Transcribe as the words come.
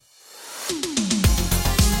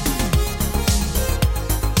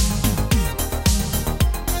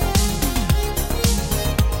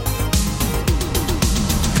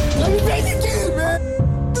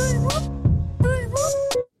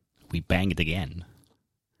again.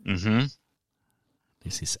 Mm-hmm.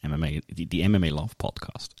 This is MMA, the MMA Love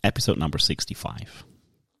Podcast, episode number 65.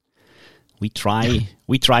 We try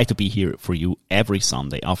to be here for you every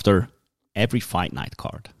Sunday after every Fight Night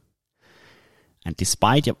card. And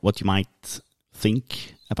despite what you might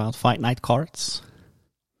think about Fight Night cards,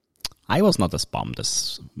 I was not as bummed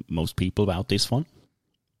as most people about this one.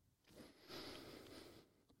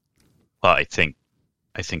 Well, I think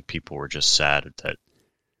people were just sad that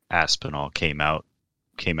Aspinall came out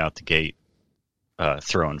the gate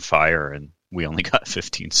throwing fire, and we only got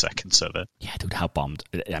 15 seconds of it. Yeah, dude, how bummed!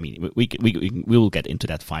 I mean, we will get into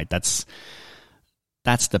that fight. That's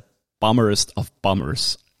the bummerest of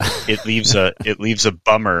bummers. It leaves a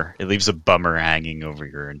bummer. It leaves a bummer hanging over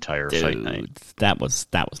your entire fight night. That was.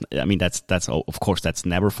 I mean, that's of course that's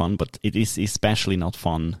never fun, but it is especially not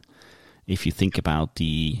fun if you think about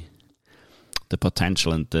the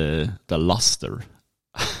potential and the luster.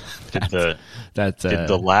 Did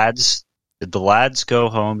the lads go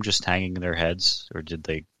home just hanging their heads, or did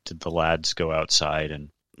the lads go outside and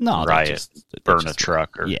riot, burn a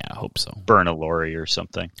truck, or I hope so, burn a lorry or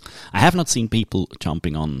something? I have not seen people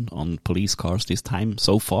jumping on police cars this time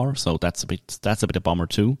so far, so that's a bit a bummer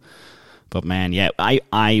too. But man, yeah,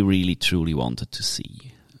 I really truly wanted to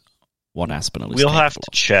see what Aspinall is. We'll have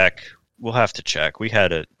to check. We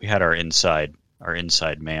had our inside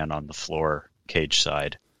man on the floor, cage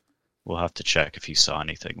side. We'll have to check if he saw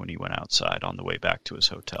anything when he went outside on the way back to his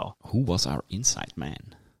hotel. Who was our inside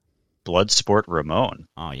man? Bloodsport Ramon.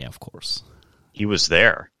 Oh, yeah, of course. He was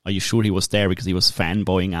there. Are you sure he was there? Because he was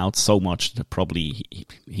fanboying out so much that probably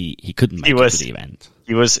he couldn't make it to the event.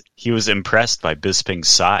 He was impressed by Bisping's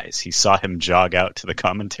size. He saw him jog out to the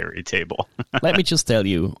commentary table. Let me just tell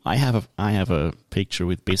you, I have a picture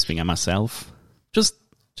with Bisping and myself. Just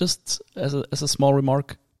as a small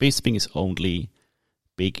remark, Bisping is only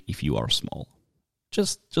big if you are small.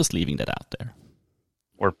 Just leaving that out there.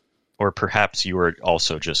 Or perhaps you were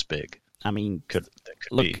also just big. I mean, could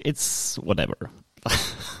look, be. It's whatever.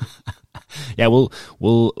 Yeah,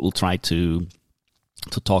 we'll try to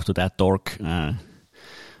talk to that dork.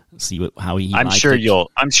 See how he. I'm sure you'll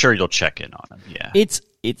check in on him. Yeah, it's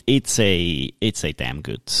a damn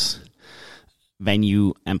good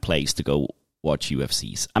venue and place to go watch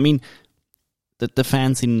UFCs. I mean, the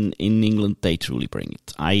fans in England, they truly bring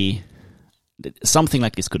it. Something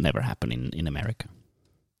like this could never happen in America.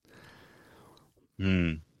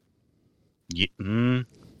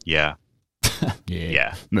 Yeah.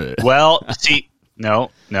 Yeah. Well, see,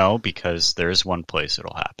 no, because there is one place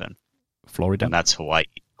it'll happen. Florida? And that's Hawaii.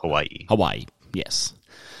 Hawaii, yes.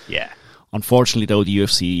 Yeah. Unfortunately, though, the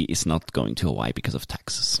UFC is not going to Hawaii because of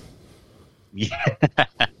taxes. Yeah.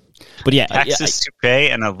 But yeah, taxes to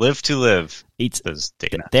pay and a live to live.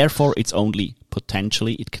 Therefore, it's only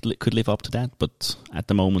potentially it could live up to that. But at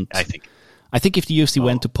the moment, I think if the UFC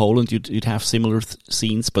went to Poland, you'd have similar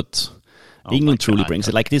scenes. But England truly brings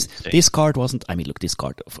it. Like this card wasn't. I mean, look, this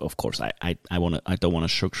card. Of course, I don't want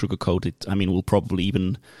to sugarcoat it. I mean, we'll probably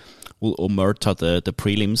we'll omerta the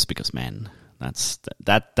prelims because man,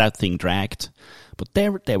 that thing dragged. But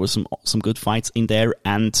there were some good fights in there,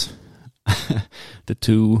 and the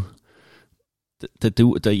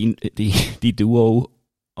duo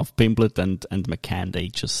of Pimblett and McCann, they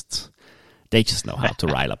just know how to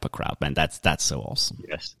rile up a crowd, man. That's so awesome.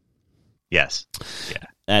 Yes.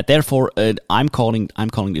 Yeah. Therefore, I'm calling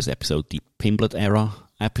this episode the Pimblett era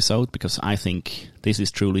episode because I think this is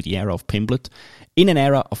truly the era of Pimblett, in an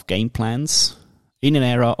era of game plans, in an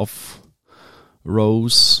era of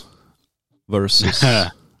Rose versus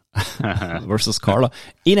versus Carla,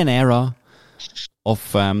 in an era of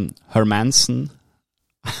Hermanson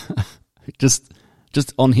just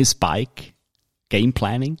on his bike, game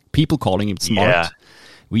planning, people calling him smart.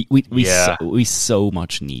 Yeah. We so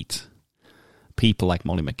much need people like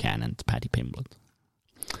Molly McCann and Paddy Pimblett.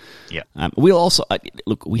 Yeah. We'll also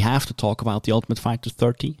look. We have to talk about the Ultimate Fighter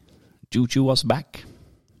 30. Juju was back.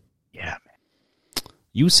 Yeah, man.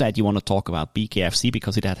 You said you want to talk about BKFC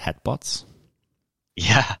because it had headbutts.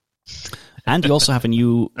 Yeah. And you also have a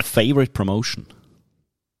new favorite promotion.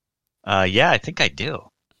 Yeah, I think I do.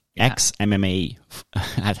 Yeah. Ex-MMA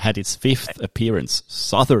had its 5th appearance,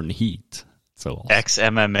 Southern Heat. So awesome.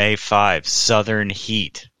 Ex-MMA 5, Southern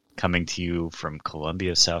Heat, coming to you from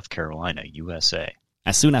Columbia, South Carolina, USA.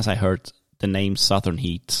 As soon as I heard the name Southern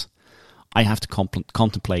Heat, I have to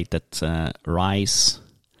contemplate that Rise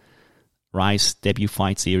debut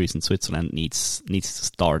fight series in Switzerland needs to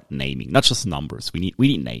start naming, not just numbers. We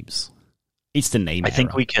need names. It's the name. I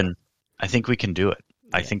think we can do it.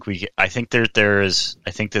 Yeah. I think that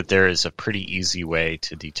there is a pretty easy way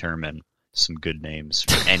to determine some good names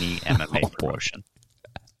for any MMA promotion.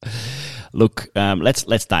 Look,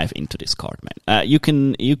 let's dive into this card, man. You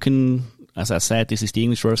can, as I said, this is the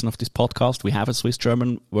English version of this podcast. We have a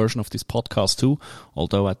Swiss-German version of this podcast too,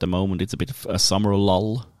 although at the moment it's a bit of a summer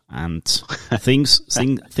lull, and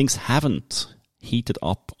things haven't heated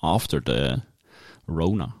up after the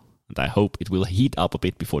Rona, and I hope it will heat up a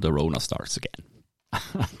bit before the Rona starts again.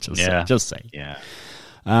 Just say. Yeah.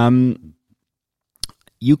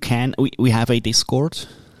 We have a Discord,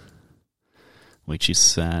 which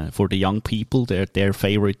is for the young people, their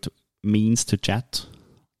favorite means to chat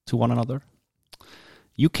to one another.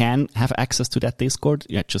 You can have access to that Discord.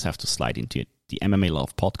 You just have to slide into the MMA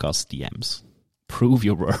Love Podcast DMs. Prove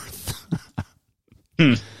your worth.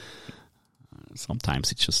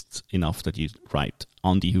 Sometimes it's just enough that you write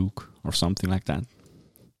on the hook or something like that.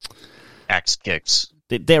 Axe kicks.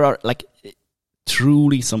 There are like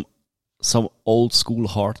truly some old school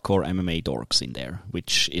hardcore MMA dorks in there,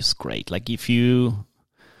 which is great. Like if you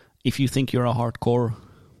think you're a hardcore,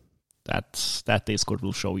 that Discord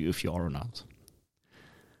will show you if you are or not.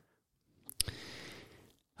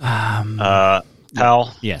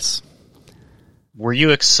 Pal? Yes. Were you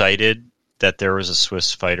excited that there was a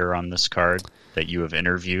Swiss fighter on this card that you have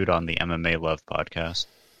interviewed on the MMA Love podcast?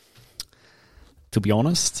 To be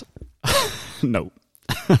honest, no.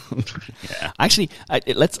 Yeah. Actually,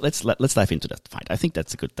 let's dive into that fight. I think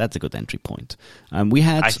that's a good entry point. I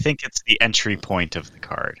think it's the entry point of the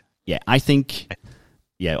card. Yeah, I think.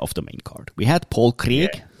 Yeah, of the main card. We had Paul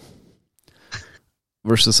Craig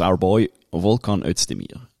versus our boy Volkan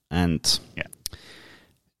Özdemir. And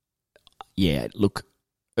look,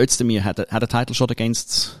 Özdemir had a title shot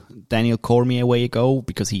against Daniel Cormier a way ago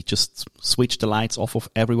because he just switched the lights off of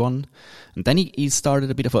everyone. And then he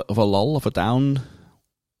started a bit of a lull, of a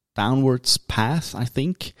downwards path, I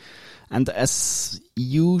think. And as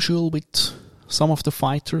usual with some of the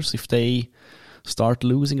fighters, if they start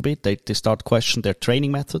losing a bit, they start questioning their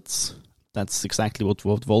training methods. That's exactly what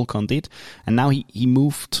Volkan did. And now he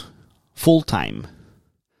moved full-time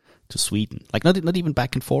to Sweden. Like not even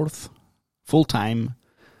back and forth. Full-time,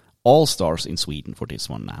 all-stars in Sweden for this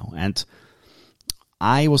one now. And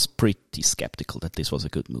I was pretty skeptical that this was a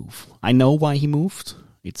good move. I know why he moved.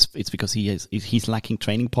 It's because he's lacking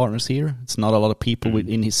training partners here. It's not a lot of people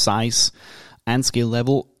within his size and skill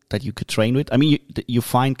level that you could train with. I mean, you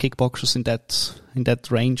find kickboxers in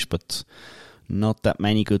that range, but not that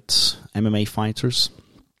many good MMA fighters.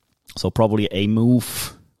 So probably a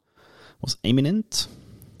move was imminent.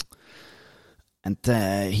 And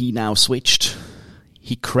he now switched.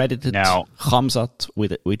 He credited Khamzat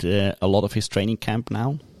with a lot of his training camp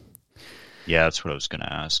now. Yeah, that's what I was going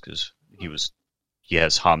to ask. Is he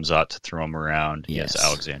has Khamzat to throw him around. He has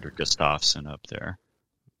Alexander Gustafsson up there.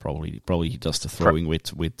 Probably he does the throwing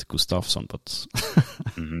with Gustafsson, but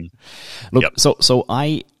look. So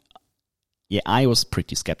I was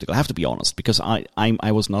pretty skeptical. I have to be honest, because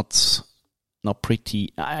I was not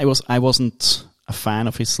pretty. I wasn't a fan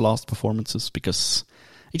of his last performances because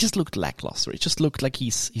it just looked lackluster. It just looked like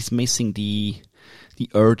he's missing the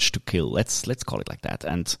urge to kill. Let's call it like that.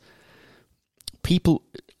 And people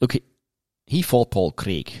look. He fought Paul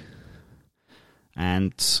Craig,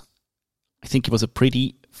 and I think it was a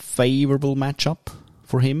pretty favorable matchup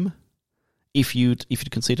for him. If you'd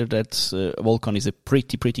consider that Volkan is a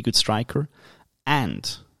pretty good striker,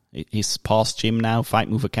 and his past gym now, Fight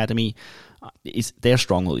Move Academy, is their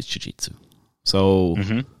stronghold is jiu-jitsu. So,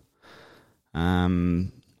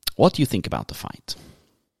 what do you think about the fight?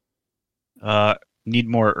 Need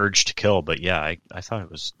more urge to kill, but yeah, I thought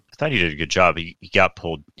he did a good job. He got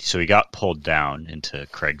pulled down into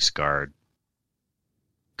Craig's guard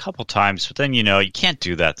a couple times, but then you can't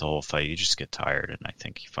do that the whole fight. You just get tired, and I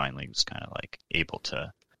think he finally was kind of like able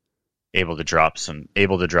to drop some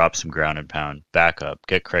ground and pound, back up,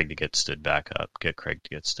 get Craig to get stood back up, et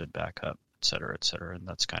cetera, and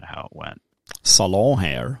that's kind of how it went. Salon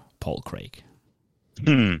hair, Paul Craig.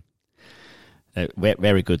 Very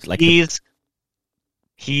good. Like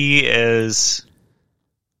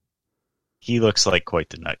he looks like quite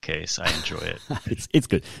the nutcase. I enjoy it. It's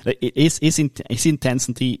good. His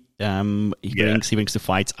intensity. He brings the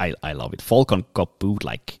fights. I love it. Volkan got booed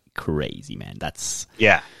like crazy, man. That's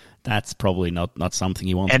probably not something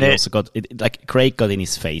he wants. And Craig got in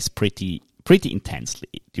his face pretty intensely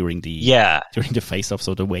during the face-offs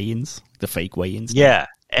or the weigh-ins, the fake weigh-ins. Yeah,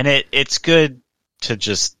 and it's good to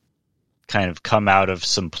just kind of come out of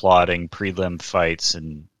some plodding prelim fights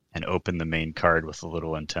and open the main card with a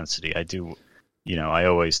little intensity. I do, I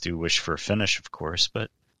always do wish for a finish, of course,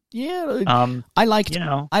 but I liked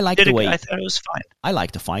the way. I thought it was fine. I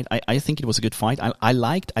liked the fight. I think it was a good fight. I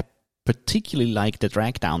particularly like the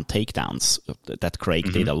drag down takedowns that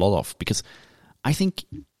Craig did a lot of, because I think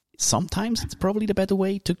sometimes it's probably the better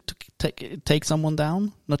way to take someone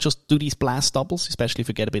down, not just do these blast doubles, especially if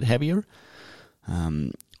you get a bit heavier.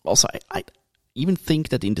 Also, I even think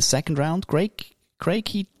that in the second round, Craig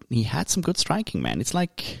he had some good striking, man. It's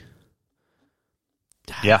like,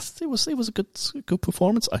 it was a good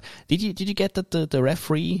performance. Did you get that the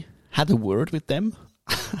referee had a word with them?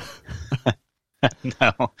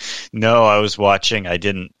 No, I was watching. I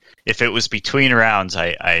didn't. If it was between rounds,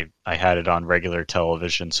 I had it on regular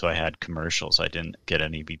television, so I had commercials. I didn't get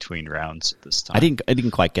any between rounds at this time. I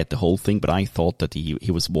didn't quite get the whole thing, but I thought that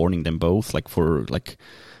he was warning them both, like for like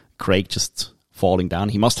Craig just falling down.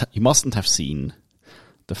 He mustn't have seen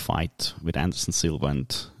the fight with Anderson Silva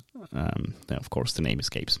and of course the name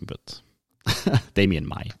escapes me, but Damian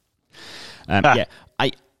Maia.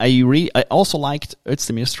 I also liked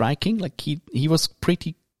Özdemir striking. Like he was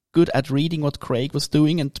pretty good at reading what Craig was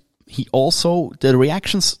doing, and he also, the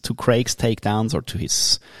reactions to Craig's takedowns or to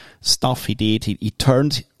his stuff he did, he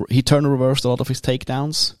turned reversed a lot of his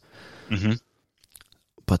takedowns. Mm-hmm.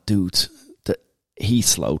 But dude, he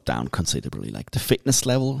slowed down considerably. Like the fitness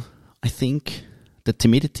level, I think, the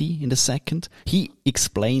timidity in the second. He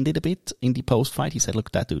explained it a bit in the post fight. He said,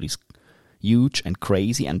 "Look, that dude is huge and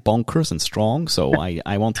crazy and bonkers and strong." So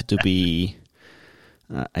I wanted to be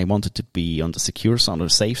on the secure side, on the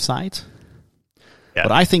safe side. Yeah.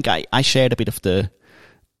 But I think I shared a bit of the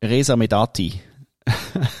Reza Medati.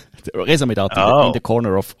 In the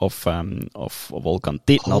corner of Volkan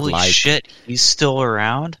did not like. Holy shit, he's still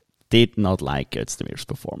around? Did not like Özdemir's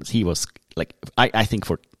performance. He was like, I think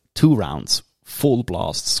for 2 rounds, full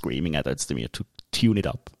blast screaming at Özdemir to tune it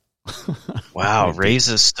up. Wow,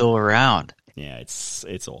 Reza's still around. Yeah, it's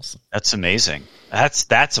awesome. That's amazing.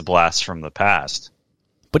 That's a blast from the past.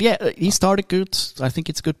 But yeah, he started good. I think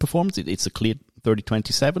it's a good performance. It's a clear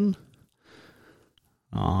 30-27.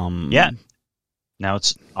 Yeah. Now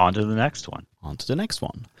it's on to the next one.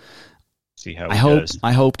 See how it goes.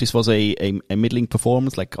 I hope this was a middling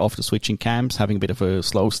performance, like after switching camps, having a bit of a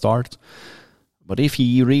slow start. But if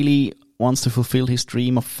he really wants to fulfill his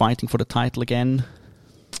dream of fighting for the title again,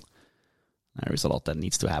 there is a lot that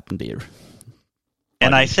needs to happen there.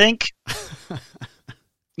 And I think,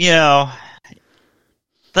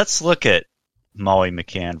 let's look at Molly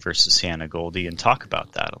McCann versus Hannah Goldie and talk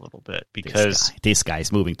about that a little bit, because this guy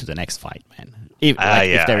is moving to the next fight, man. If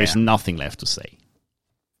there is nothing left to say,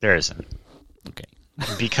 there isn't. Okay,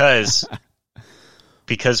 because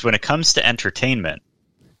when it comes to entertainment,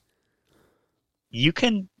 you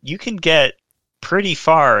can get pretty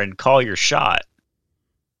far and call your shot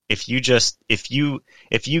if you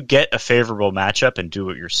get a favorable matchup and do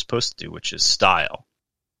what you're supposed to do, which is style.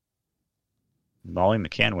 Molly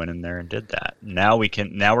McCann went in there and did that. Now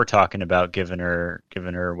we're talking about giving her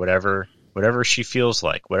whatever she feels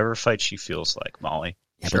like, whatever fight she feels like, Molly.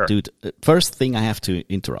 Yeah, sure. But dude, first thing I have to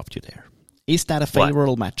interrupt you there. Is that a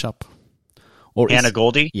favorable matchup? Or Hannah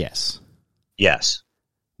Goldie? Yes. Yes.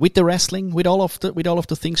 With the wrestling, with all of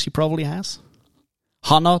the things she probably has?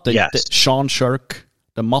 Hannah, the Sean Shark,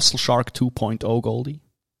 the Muscle Shark 2.0 Goldie?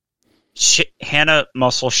 Hannah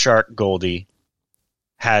Muscle Shark Goldie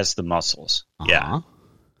has the muscles. Yeah.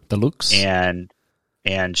 The looks. And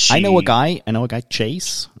she... I know a guy,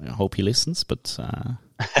 Chase. I hope he listens, but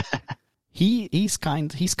he's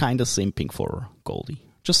kind of simping for Goldie.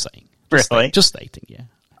 Just saying. Really? Just stating, yeah.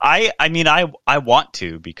 I want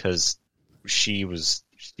to, because she's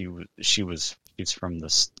from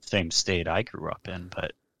the same state I grew up in,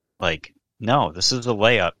 but no, this is a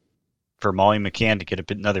layup for Molly McCann to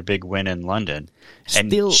get another big win in London.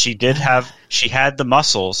 And she had the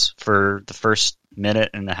muscles for the first minute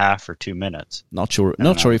and a half or 2 minutes. Not sure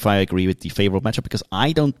if I agree with the favorable matchup, because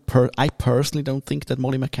I personally don't think that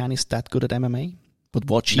Molly McCann is that good at MMA. But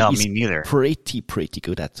what she is me neither. pretty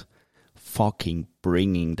good at fucking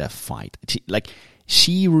bringing the fight.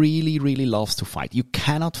 She really, really loves to fight. You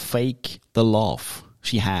cannot fake the love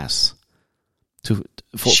she has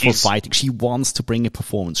for fighting. She wants to bring a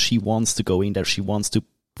performance. She wants to go in there. She wants to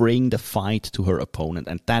bring the fight to her opponent,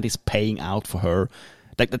 and that is paying out for her.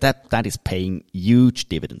 That is paying huge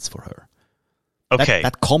dividends for her. Okay,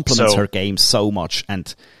 that complements her game so much.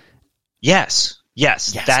 And yes,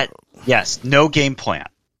 no game plan.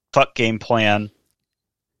 Fuck game plan.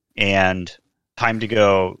 And time to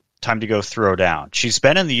go throw down. She's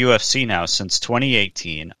been in the UFC now since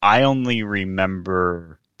 2018. I only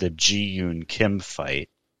remember the Ji-Yoon Kim fight.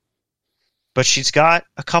 But she's got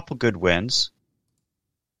a couple good wins.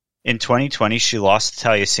 In 2020, she lost to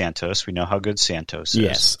Talia Santos. We know how good Santos is.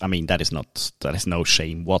 Yes, I mean, that is no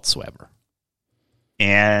shame whatsoever.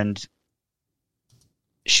 And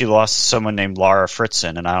she lost to someone named Lara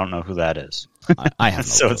Fritzen, and I don't know who that is. I have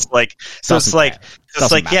no so clue. it's like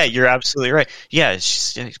matter. Yeah, you're absolutely right. Yeah,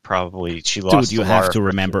 she lost. Dude, you have to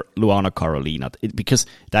remember Luana Carolina because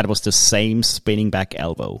that was the same spinning back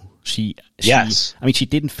elbow. She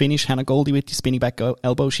didn't finish Hannah Goldie with the spinning back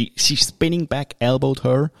elbow. She spinning back elbowed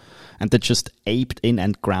her, and then just aped in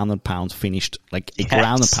and ground and pound finished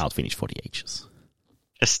ground and pound finish for the ages.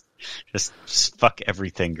 Just fuck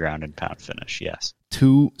everything ground and pound finish. Yes,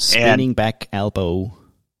 2 spinning back elbow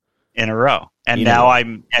in a row. And now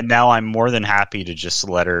I'm more than happy to just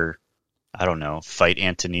let her, I don't know, fight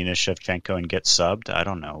Antonina Shevchenko and get subbed. I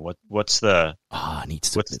don't know what's the.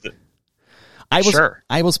 Needs to.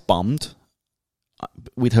 I was bummed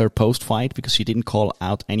with her post fight because she didn't call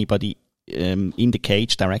out anybody in the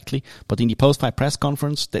cage directly, but in the post fight press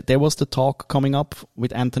conference, there was the talk coming up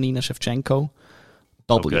with Antonina Shevchenko.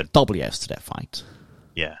 Double yes to that fight.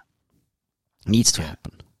 Yeah, needs to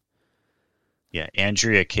happen. Yeah,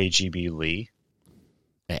 Andrea KGB Lee.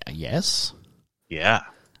 Yes. Yeah.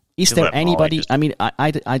 Is there anybody? I mean,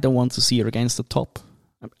 I don't want to see her against the top,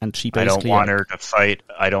 and she basically. I don't want her to fight.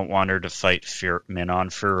 I don't want her to fight Manon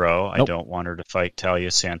Fiorot. Nope. I don't want her to fight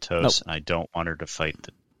Talia Santos, nope. And I don't want her to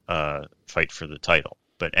fight for the title.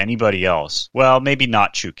 But anybody else? Well, maybe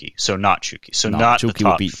not Chuki. So not Chuki. So not Chuki the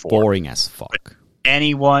top would be 4. Boring as fuck. But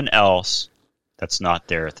anyone else that's not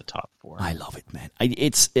there at the top 4. I love it, man.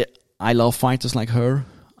 I love fighters like her.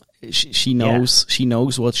 She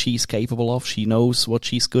knows what she's capable of. She knows what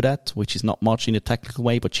she's good at, which is not much in a technical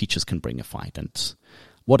way, but she just can bring a fight. And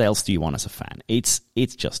what else do you want as a fan? It's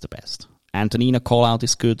just the best. Antonina call out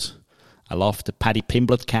is good. I love the Paddy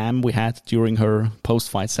Pimblett cam we had during her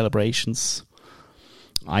post-fight celebrations.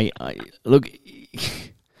 I look,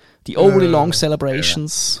 the overly long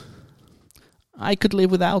celebrations, I could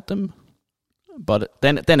live without them. But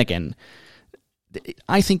then again,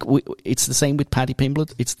 I think it's the same with Paddy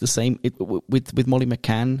Pimblett. It's the same with Molly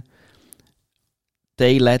McCann.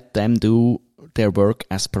 They let them do their work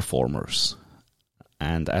as performers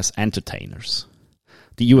and as entertainers.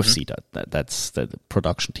 The UFC, that's the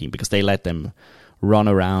production team, because they let them run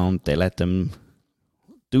around. They let them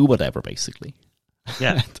do whatever, basically.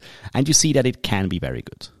 Yeah. And you see that it can be very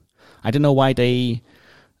good. I don't know why they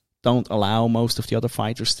don't allow most of the other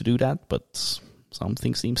fighters to do that, but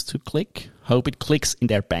something seems to click. Hope it clicks in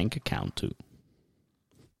their bank account too.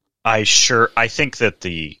 I think that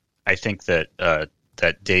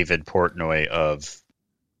that David Portnoy of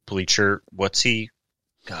Bleacher, what's he?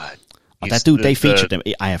 God, that dude. They featured him.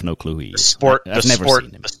 I have no clue who he is. I've never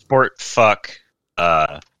seen him. The sport fuck.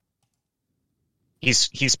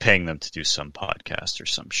 He's paying them to do some podcast or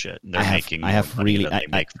some shit. And they're making more money than they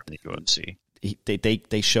make from the UFC.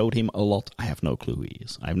 They showed him a lot. I have no clue who he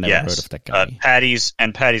is. I've never heard of that guy.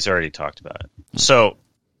 Paddy's already talked about it. So,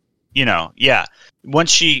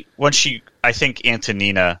 once she, I think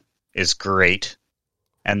Antonina is great,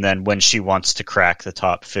 and then when she wants to crack the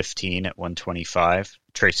top 15 at 125,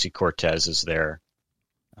 Tracy Cortez is there,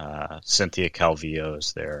 Cynthia Calvillo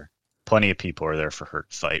is there. Plenty of people are there for her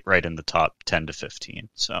to fight, right in the top 10 to 15.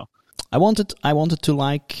 So, I wanted to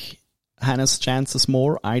like Hannah's chances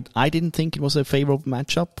more. I didn't think it was a favorable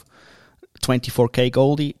matchup. 24K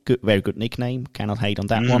Goldie, very good nickname. Cannot hate on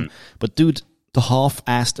that one. But dude, the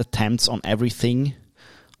half-assed attempts on everything,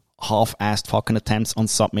 half-assed fucking attempts on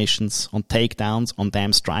submissions, on takedowns, on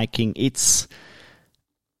damn striking. It's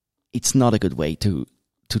not a good way to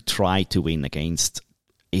try to win against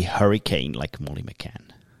a hurricane like Molly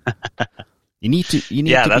McCann. You need to be in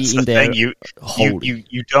there.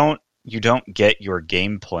 You don't get your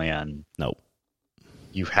game plan. No.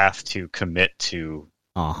 You have to commit to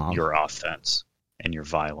your offense and your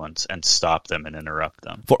violence and stop them and interrupt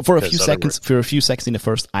them. For a few seconds in the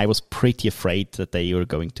first, I was pretty afraid that they were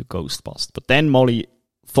going to ghost bust. But then Molly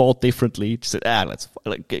thought differently. She said, let's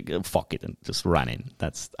fuck it and just run in.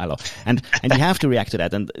 I love. And you have to react to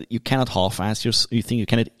that. And you cannot half-ass you think you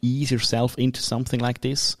cannot ease yourself into something like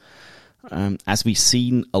this. As we've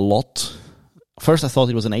seen a lot. First, I thought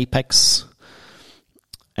it was an apex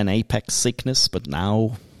sickness, but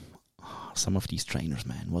now some of these trainers,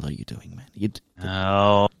 man, what are you doing, man?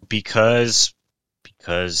 Because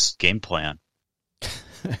game plan.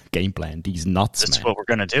 Game plan. These nuts. That's what we're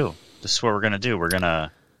gonna do. We're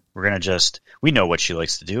gonna just. We know what she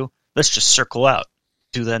likes to do. Let's just circle out.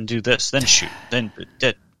 Do this. Then shoot. Then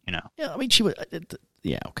Yeah, I mean, she would.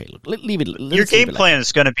 Yeah, okay. Look, leave it. Your game plan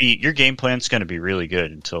is going to be really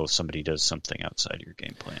good until somebody does something outside your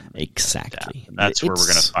game plan. Exactly. And that's where we're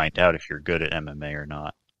going to find out if you're good at MMA or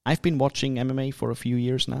not. I've been watching MMA for a few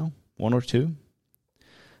years now, 1 or 2,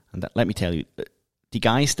 and let me tell you, the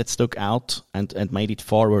guys that stuck out and made it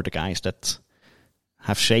far were the guys that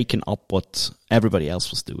have shaken up what everybody else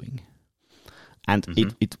was doing. And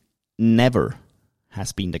it never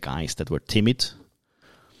has been the guys that were timid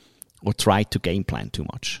or tried to game plan too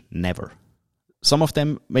much. Never. Some of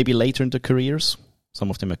them, maybe later in their careers, some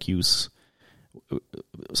of the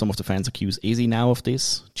fans accuse Izzy now of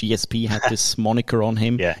this. GSP had this moniker on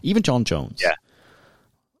him. Yeah. Even John Jones. Yeah.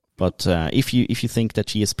 But if you think that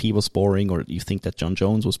GSP was boring, or you think that John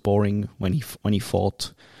Jones was boring when he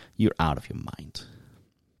fought, you're out of your mind.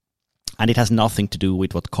 And it has nothing to do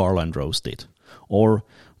with what Carla and Rose did, or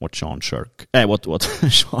what Sean Shirk, what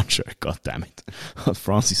Sean Shirk, God damn it, what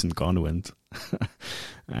Francis Ngannou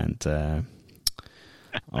and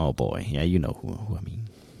oh boy, yeah, you know who I mean.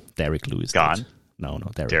 Derek Lewis. Gone? No,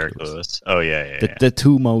 Derek Lewis. Oh, yeah. The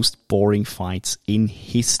two most boring fights in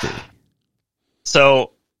history.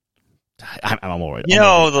 So, I'm worried.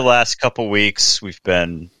 The last couple weeks we've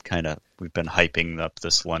been hyping up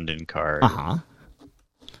this London card. Uh-huh.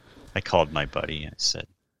 I called my buddy and I said,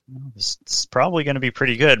 this is probably going to be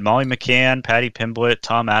pretty good. Molly McCann, Paddy Pimblett,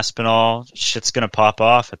 Tom Aspinall, shit's going to pop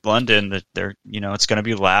off at London. They're, it's going to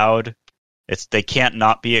be loud. They can't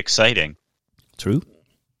not be exciting. True.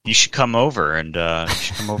 You should come over and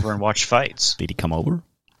watch fights. Did he come over?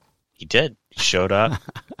 He did. He showed up.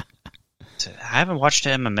 I haven't watched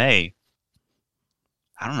MMA,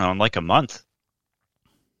 I don't know, in like a month.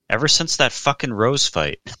 Ever since that fucking Rose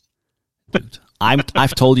fight. Dude,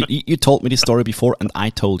 I've told you, you told me this story before, and I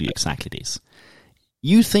told you exactly this.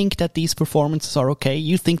 You think that these performances are okay?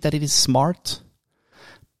 You think that it is smart?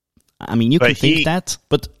 I mean, you can think that,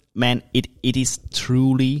 but man, it is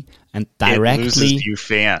truly and directly... It loses you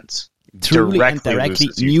fans. Truly and directly,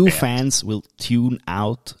 new fans will tune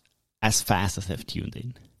out as fast as they've tuned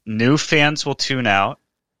in. New fans will tune out.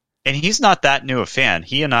 And he's not that new a fan.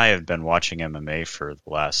 He and I have been watching MMA for the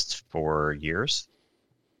last 4 years.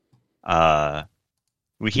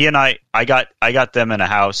 He and I got them in a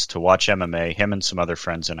house to watch MMA, him and some other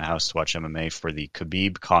friends in a house to watch MMA for the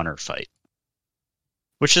Khabib-Conor fight,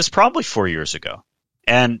 which is probably 4 years ago.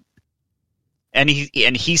 And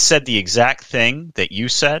he said the exact thing that you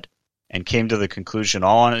said and came to the conclusion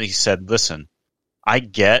all on it. He said, listen, I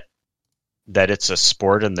get that it's a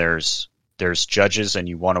sport and there's judges and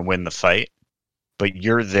you want to win the fight, but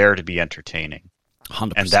you're there to be entertaining.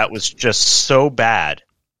 100%. And that was just so bad.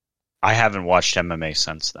 I haven't watched MMA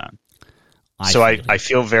since then. I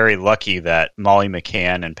feel very lucky that Molly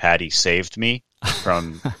McCann and Patty saved me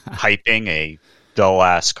from hyping a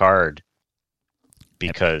dull-ass card,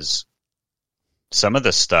 because some of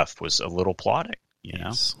the stuff was a little plotting, you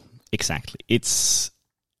know? Exactly. It's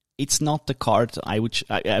not the card I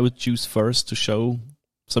would choose first to show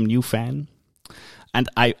some new fan. And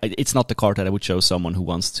it's not the card that I would show someone who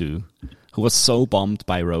was so bummed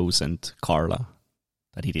by Rose and Carla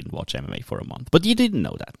that he didn't watch MMA for a month. But you didn't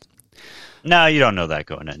know that. No, you don't know that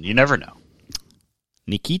going in. You never know.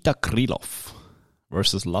 Nikita Krylov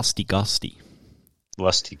versus Lusty Gusty.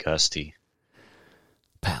 Lusty Gusty.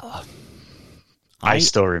 Pal. I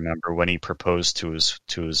still remember when he proposed to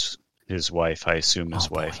his wife. I assume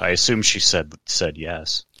his wife. Boy. I assume she said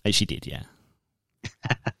yes. She did, yeah.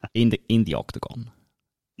 in the octagon.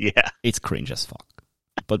 Yeah. It's cringe as fuck.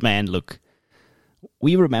 But man, look,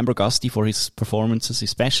 we remember Gusty for his performances,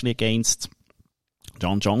 especially against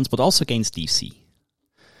John Jones, but also against DC.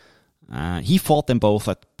 He fought them both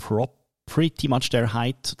at pretty much the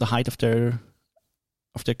height of their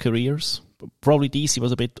careers. Probably DC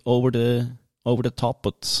was a bit over the top,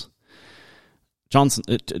 but John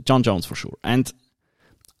Jones for sure. And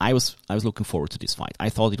I was looking forward to this fight. I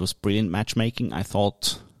thought it was brilliant matchmaking. I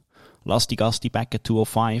thought Lusty Gusty back at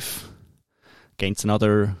 205 against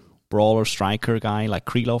another brawler striker guy like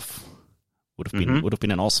Krylov would have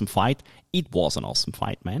been an awesome fight. It was an awesome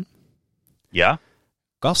fight, man. Yeah.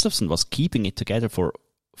 Gustafsson was keeping it together for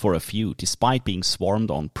a few, despite being swarmed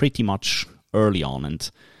on pretty much early on. And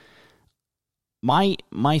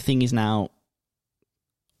my thing is now,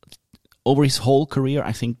 over his whole career,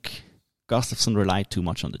 I think Gustafsson relied too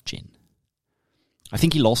much on the chin. I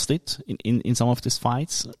think he lost it in some of these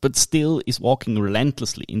fights, but still is walking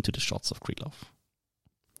relentlessly into the shots of Krylov.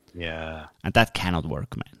 Yeah. And that cannot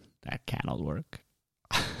work, man. That cannot work.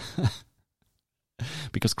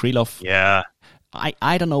 Because Krylov... Yeah.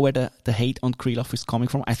 I don't know where the hate on Krylov is coming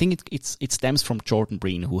from. I think it stems from Jordan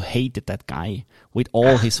Breen, who hated that guy with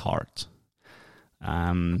all his heart.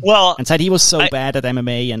 And said he was so bad at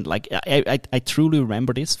MMA, and like I truly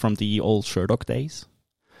remember this from the old Sherlock days.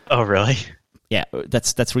 Oh, really? Yeah,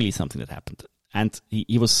 that's really something that happened. And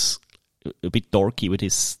he was a bit dorky with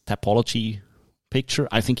his Tapology picture.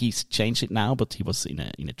 I think he's changed it now, but he was in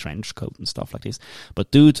a trench coat and stuff like this.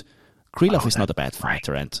 But dude, Krylov is not a bad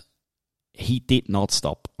fighter, and he did not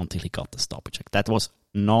stop until he got the stoppage. That was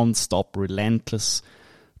non-stop, relentless,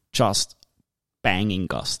 just banging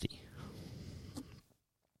Gusty.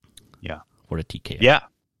 Yeah. For a TKO. Yeah.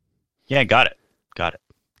 Yeah, got it.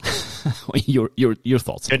 Your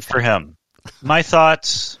thoughts? Good for him. My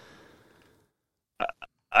thoughts.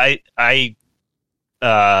 I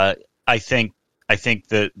think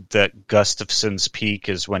that Gustafson's peak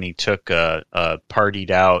is when he took a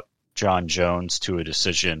partied out John Jones to a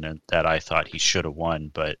decision, and that I thought he should have won.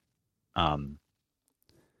 But,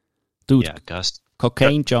 dude, yeah,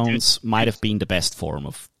 Cocaine Jones might have been the best form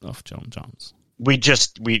of John Jones.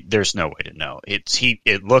 There's no way to know.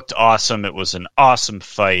 It looked awesome. It was an awesome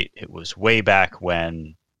fight. It was way back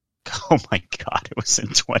when. Oh my God! It was in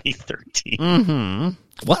 2013. Mm-hmm.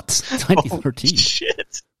 What? 2013? Oh,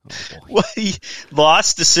 shit! Oh, well, he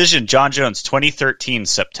lost decision. John Jones, 2013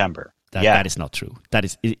 September. That is not true.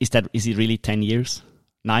 Is it really 10 years?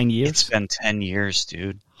 9 years? It's been 10 years,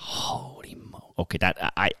 dude. Holy mo! Okay,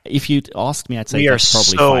 if you'd ask me, I'd say we are that's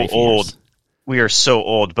probably so 5 old. years. We are so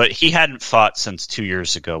old, but he hadn't fought since 2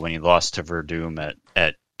 years ago when he lost to Verdum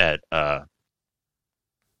at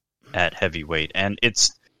heavyweight, and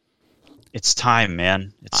it's time,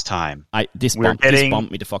 man. It's time. This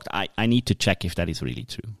bumped me the fuck. I need to check if that is really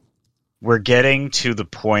true. We're getting to the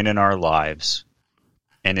point in our lives,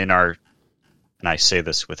 and and I say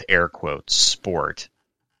this with air quotes, sport,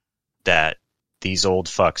 that these old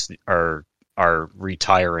fucks are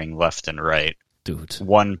retiring left and right, dude.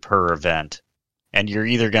 One per event. And you're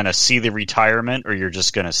either going to see the retirement or you're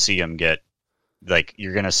just going to see him you're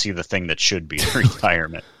going to see the thing that should be the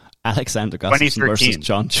retirement. Alexander Gustafsson versus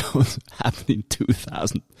John Jones happened in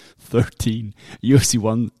 2013. UFC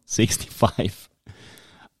 165.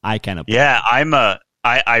 I cannot. Yeah,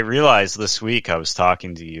 I realized this week I was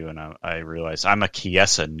talking to you and I realized I'm a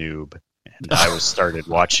Chiesa noob. And I started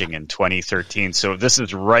watching in 2013. So this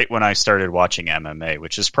is right when I started watching MMA,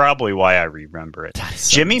 which is probably why I remember it.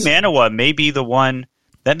 Jimmy Manawa may be the one.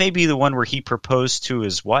 That may be the one where he proposed to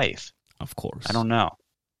his wife. Of course. I don't know.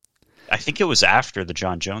 I think it was after the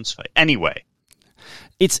John Jones fight. Anyway.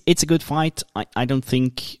 It's a good fight. I don't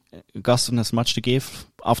think Gustafsson has much to give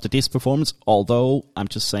after this performance, although I'm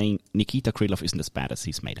just saying Nikita Krylov isn't as bad as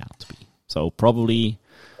he's made out to be. So probably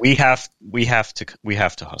we have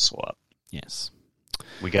to hustle up. Yes.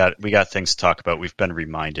 We got things to talk about. We've been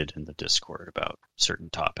reminded in the Discord about certain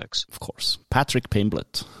topics. Of course. Patrick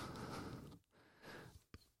Pimblett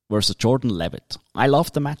versus Jordan Levitt. I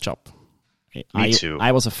loved the matchup. Me too.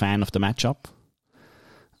 I was a fan of the matchup.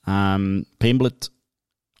 Pimblett,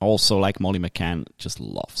 also like Molly McCann, just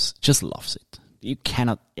loves it. You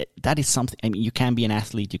cannot. That is something. I mean, you can be an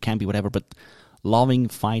athlete, you can be whatever, but loving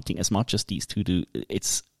fighting as much as these two do,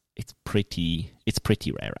 it's pretty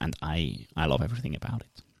rare, and I love everything about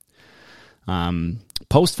it.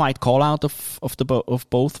 Post-fight call-out of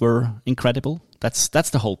both were incredible. That's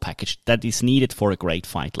the whole package that is needed for a great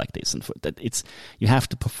fight like this, and you have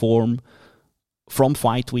to perform from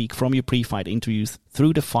fight week, from your pre-fight interviews,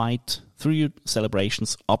 through the fight, through your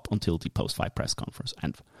celebrations, up until the post-fight press conference.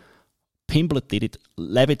 And Pimblett did it.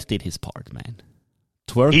 Levitt did his part, man.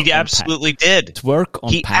 He absolutely did. Twerk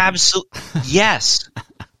on He absolutely yes.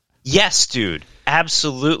 Yes, dude.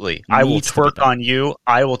 Absolutely. I will twerk on you.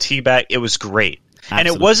 I will teabag. It was great.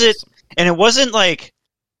 Absolutely. And it wasn't like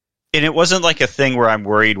a thing where I'm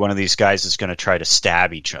worried one of these guys is going to try to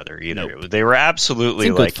stab each other either. Nope. They were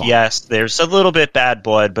absolutely like, yes, there's a little bit bad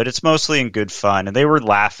blood, but it's mostly in good fun. And they were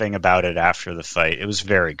laughing about it after the fight. It was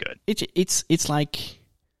very good. It's like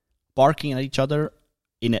barking at each other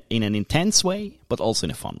in an intense way, but also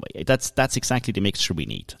in a fun way. That's exactly the mixture we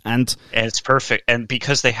need. And it's perfect. And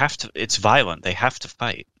because they have to, it's violent. They have to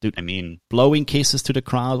fight. Dude, I mean, blowing kisses to the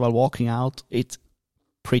crowd while walking out, it's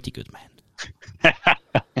pretty good, man.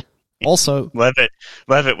 Also,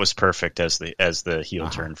 Levitt was perfect as the heel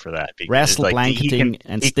turn for that. Wrestle blanketing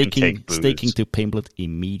and sticking to Pimblett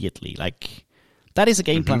immediatly. Like, that is a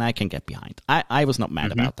game plan I can get behind. I was not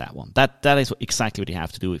mad about that one. That is exactly what you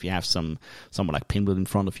have to do if you have someone like Pimblett in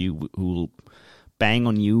front of you who will bang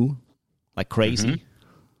on you like crazy.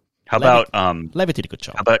 How about Levitt did a good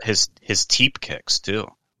job. How about his teep kicks too?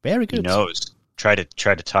 Very good. He knows. Try to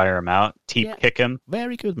tire him out. Kick him.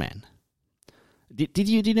 Very good, man. Did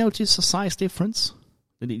you notice a size difference?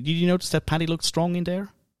 Did you notice that Paddy looked strong in there?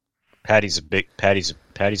 Paddy's a big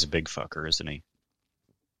fucker, isn't he?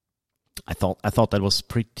 I thought that was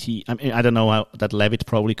pretty. I mean, I don't know how that Levitt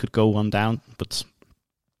probably could go one down, but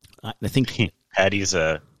I think Paddy's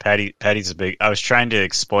a big. I was trying to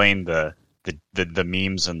explain the the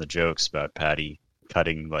memes and the jokes about Paddy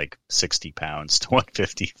cutting like 60 pounds to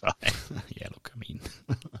 155. Yeah, look, I mean,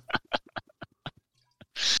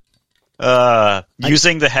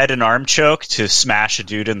 using the head and arm choke to smash a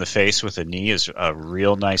dude in the face with a knee is a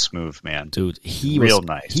real nice move, man. Dude, he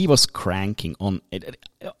nice. was cranking on it.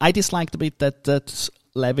 I disliked a bit that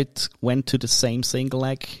Levitt went to the same single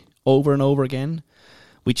leg over and over again,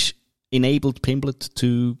 which enabled Pimblett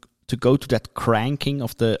to go to that cranking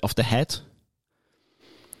of the head.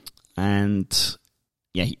 And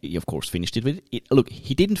yeah, he of course finished it with it. Look,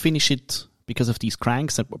 he didn't finish it because of these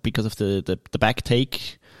cranks and because of the back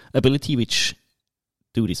take ability, which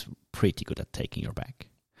dude is pretty good at taking your back.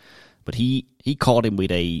 But he caught him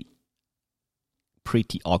with a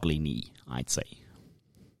pretty ugly knee, I'd say.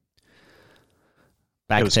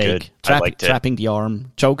 Back take, trapping the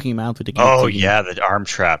arm, choking him out with the guillotine. Oh yeah, the arm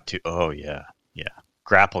trap too. Oh yeah.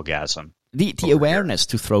 Grapplegasm. The awareness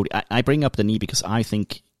to throw. I bring up the knee because I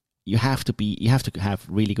think you have to have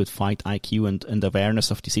really good fight IQ and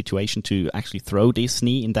awareness of the situation to actually throw this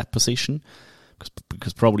knee in that position.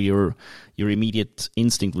 Because probably your immediate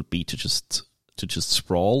instinct would be to just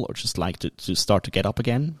sprawl or just like to start to get up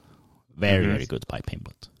again. Very very good by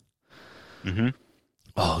Pimblett. Mm-hmm.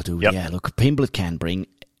 Oh, dude, yeah. Look, Pimblett can bring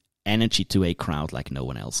energy to a crowd like no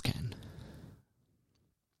one else can.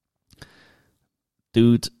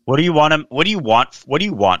 Dude, what do you want him? What do you want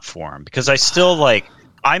for him? Because I still I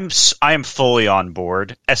am fully on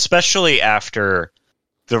board, especially after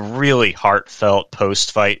the really heartfelt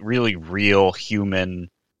post-fight, really real human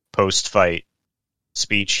post-fight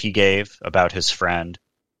speech he gave about his friend.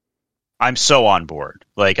 I'm so on board.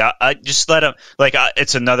 Like, I just let him. Like,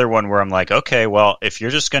 it's another one where I'm like, okay, well, if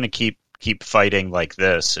you're just going to keep fighting like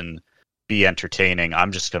this and be entertaining,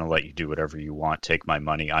 I'm just going to let you do whatever you want. Take my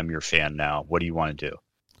money. I'm your fan now. What do you want to do?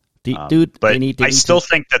 Dude, but I still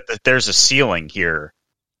think that there's a ceiling here.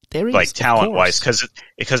 There is, like talent-wise,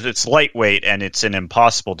 because it's lightweight and it's an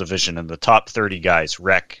impossible division, and the top 30 guys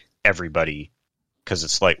wreck everybody because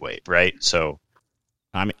it's lightweight, right? So,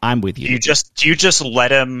 I'm with you. Do you just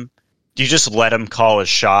let him? Do you just let him call his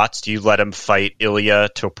shots? Do you let him fight Ilya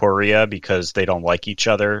Topuria because they don't like each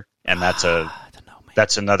other, and that's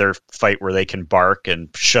another fight where they can bark and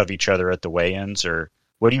shove each other at the weigh-ins? Or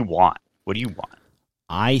what do you want? What do you want?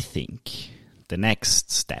 I think the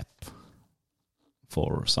next step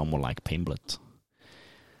for someone like Pimblett,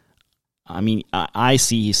 I mean, I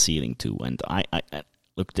see his ceiling too, and I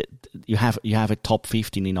look, you have a top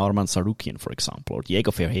 15 in Arman Sarukian, for example, or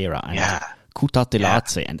Diego Ferreira, and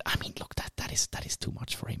Kutateladze, and I mean, look, that is too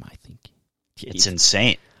much for him. I think it's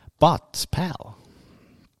insane. But pal,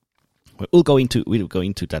 we'll go into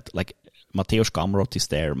that. Like Mateusz Gamrot is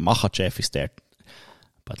there, Makhachev is there,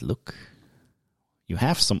 but look, you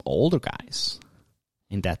have some older guys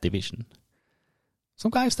in that division.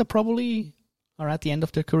 Some guys that probably are at the end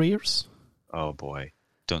of their careers. Oh boy,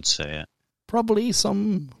 don't say it. Probably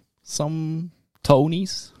some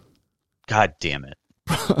Tonys. God damn it.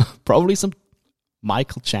 Probably some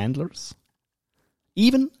Michael Chandlers.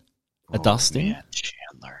 Even a Dustin. Man,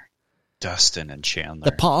 Chandler. Dustin and Chandler.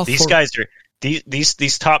 The path these guys are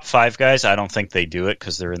these top 5 guys, I don't think they do it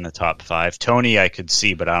because they're in the top 5. Tony I could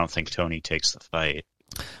see, but I don't think Tony takes the fight.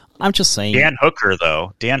 I'm just saying. Dan Hooker,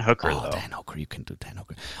 though. Dan Hooker, you can do Dan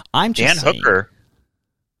Hooker. I'm just saying. Dan Hooker.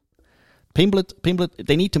 Pimblett,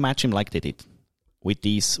 they need to match him like they did. With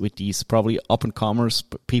these probably up-and-comers,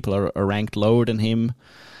 people are ranked lower than him.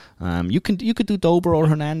 You could do Dober or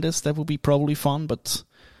Hernandez. That would be probably fun, but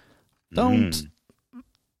don't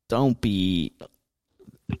rush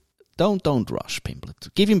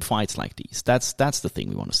Pimblett. Give him fights like these. That's the thing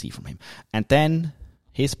we want to see from him. And then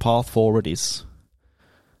his path forward is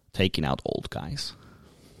taking out old guys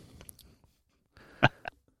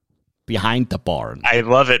behind the barn. I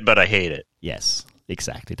love it, but I hate it. Yes,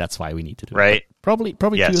 exactly. That's why we need to do it. Probably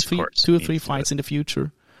yes, two or three fights in the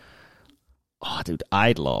future. Oh, dude,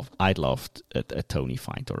 I'd love a Tony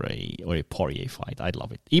fight or a Poirier fight. I'd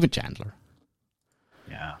love it. Even Chandler.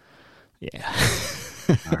 Yeah.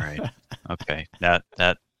 All right. Okay.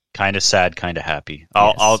 That kind of sad, kind of happy.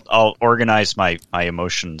 I'll organize my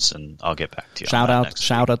emotions and I'll get back to you.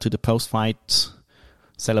 Shout out to the post-fight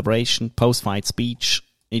celebration, post-fight speech.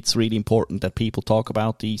 It's really important that people talk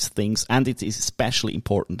about these things, and it is especially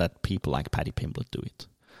important that people like Paddy Pimblett do it.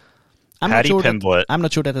 I'm not sure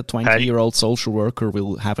that a 20-year-old social worker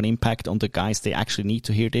will have an impact on the guys. They actually need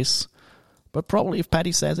to hear this. But probably if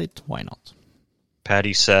Paddy says it, why not?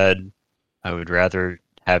 Paddy said, I would rather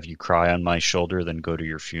have you cry on my shoulder than go to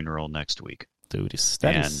your funeral next week. Dude,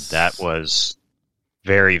 that was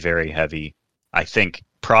very, very heavy. I think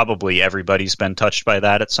probably everybody's been touched by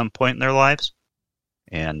that at some point in their lives.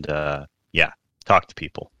 And talk to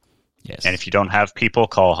people. Yes. And if you don't have people,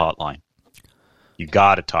 call a hotline. You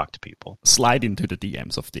got to talk to people. Slide into the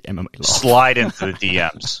DMs of the MMA Love. Slide into the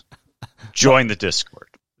DMs. Join the Discord.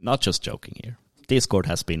 Not just joking here. Discord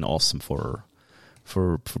has been awesome for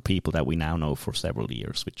people that we now know for several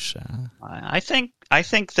years. Which I think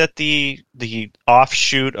that the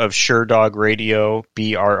offshoot of Sherdog Radio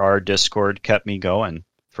BRR Discord kept me going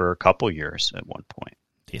for a couple years at one point.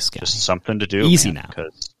 This guy. Just something to do. Easy man, now.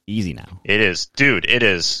 Easy now. It is, dude. It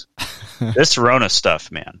is. This Rona stuff,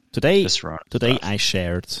 man. Today stuff. I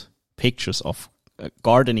shared pictures of a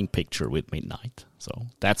gardening picture with Midnight. So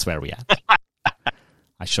that's where we at.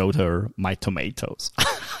 I showed her my tomatoes.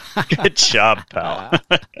 Good job, pal.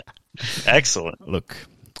 Excellent. Look.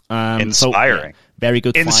 Inspiring. Very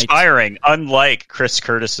good Inspiring, fight. Unlike Chris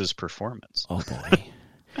Curtis's performance. Oh, boy.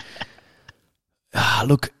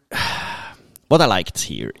 Look, what I liked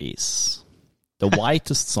here is the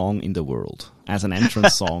whitest song in the world as an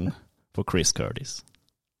entrance song for Chris Curtis.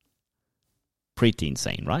 Pretty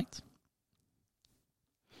insane, right?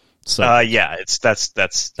 So that's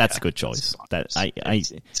a good choice.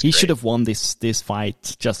 He should have won this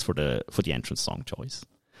fight just for the entrance song choice.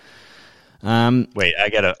 Wait,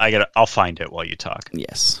 I'll find it while you talk.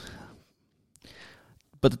 Yes.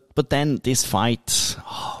 But then this fight,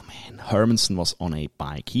 oh man, Hermansson was on a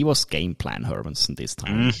bike. He was game plan Hermansson this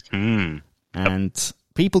time. Mm-hmm. And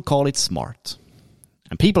people call it smart.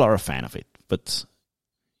 And people are a fan of it. But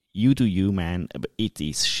you do you, man. It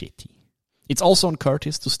is shitty. It's also on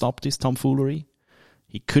Curtis to stop this tomfoolery.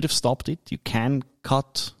 He could have stopped it. You can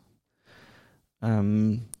cut off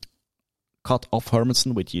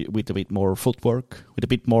Hermansson with a bit more footwork, with a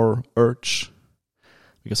bit more urge.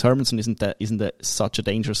 Because Hermansson isn't such a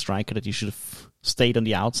dangerous striker that you should have stayed on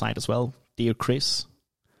the outside as well, dear Chris.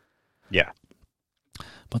 Yeah.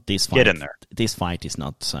 But this fight, get in there. This fight is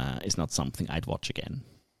not something I'd watch again.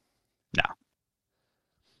 No.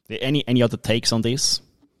 Any other takes on this?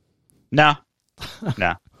 No.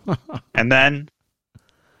 And then,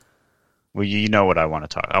 well, you know what I want to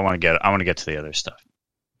talk. I want to get to the other stuff.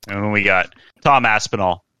 And then we got Tom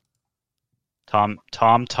Aspinall.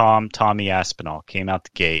 Tommy Aspinall came out the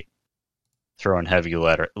gate throwing heavy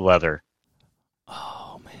leather.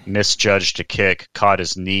 Oh man! Misjudged a kick, caught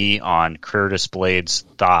his knee on Curtis Blade's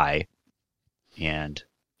thigh, and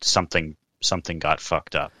something got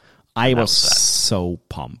fucked up. I was so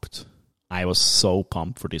pumped. I was so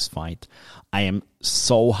pumped for this fight. I am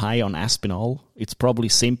so high on Aspinall. It's probably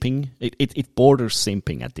simping. It borders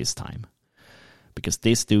simping at this time. Because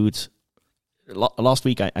this dude, last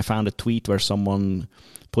week I found a tweet where someone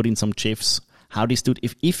put in some gifs. How this dude,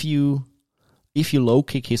 if you low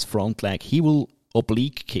kick his front leg, he will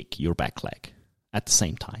oblique kick your back leg at the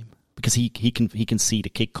same time. Because he can see the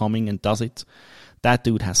kick coming and does it. That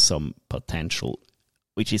dude has some potential,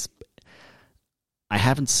 which is... I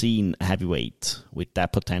haven't seen a heavyweight with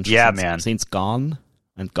that potential since Gane,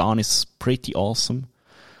 and Gane is pretty awesome.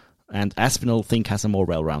 And Aspinall, I think, has a more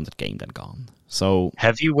well-rounded game than Gane. So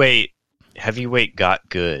heavyweight got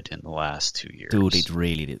good in the last 2 years. Dude, it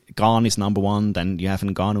really did. Gane is number one. Then you have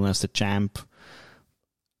Ngannou as the champ.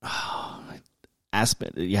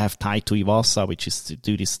 You have Taito Iwasa, which is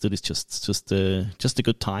just a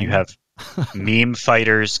good time. You have meme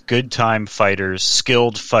fighters, good time fighters,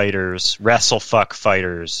 skilled fighters, wrestlefuck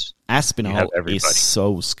fighters. Aspinall is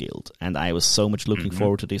so skilled, and I was so much looking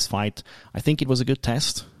forward to this fight. I think it was a good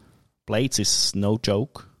test. Blades is no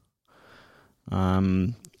joke.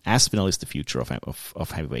 Aspinall is the future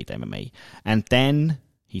of heavyweight MMA. And then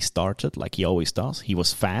he started like he always does. He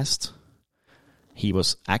was fast. He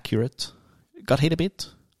was accurate. Got hit a bit.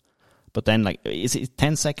 But then, is it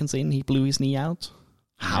 10 seconds in, he blew his knee out?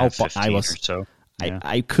 I was or so. Yeah.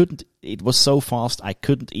 I couldn't. It was so fast. I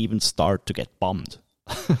couldn't even start to get bummed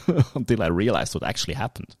until I realized what actually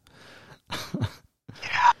happened.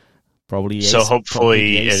 Yeah. Probably. So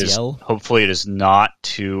hopefully it is not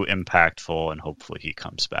too impactful, and hopefully he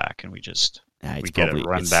comes back and we get a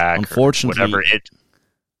run back. Unfortunately, or whatever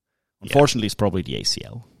Unfortunately, it's probably the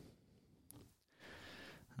ACL.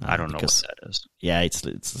 I don't know what that is. Yeah, it's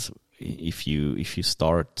if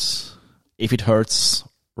it hurts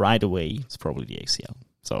right away, it's probably the ACL.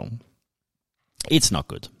 So it's not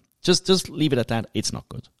good. Just leave it at that. It's not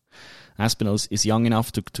good. Aspinall is young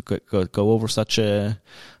enough to go over such an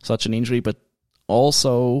injury, but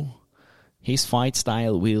also his fight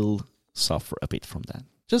style will suffer a bit from that.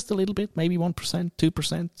 Just a little bit, maybe 1%,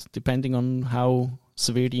 2%, depending on how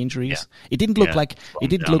severe the injury is. Yeah. It didn't look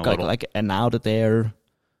like an out of there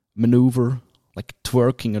maneuver, like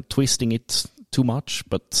twerking or twisting it too much,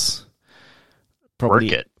 but probably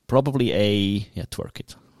Twerk it. Probably twerk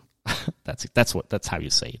it. That's it. That's how you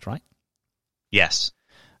say it, right? Yes,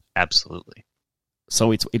 absolutely.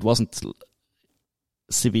 So it wasn't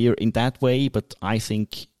severe in that way, but I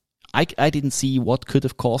think I didn't see what could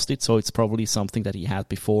have caused it, so it's probably something that he had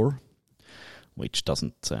before, which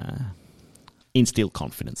doesn't instill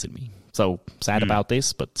confidence in me. So sad about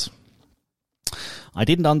this, but I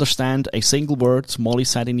didn't understand a single word Molly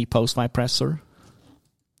said in the post-fight presser.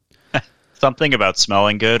 Something about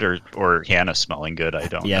smelling good or Hannah smelling good, I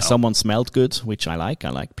don't know. Yeah, someone smelled good, which I like. I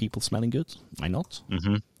like people smelling good. Why not?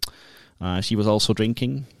 Mm-hmm. She was also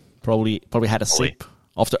drinking. Probably had a sip.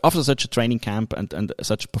 After such a training camp and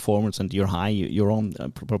such a performance and you're high, you're on,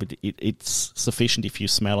 probably it's sufficient if you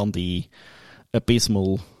smell on the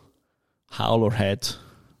abysmal howler head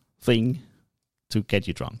thing to get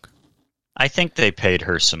you drunk. I think they paid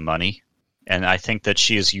her some money, and I think that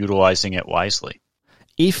she is utilizing it wisely.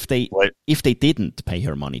 If they didn't pay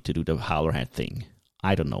her money to do the howler head thing,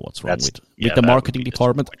 I don't know what's wrong with the marketing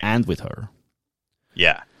department and with her.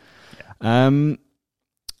 Yeah.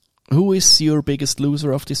 Who is your biggest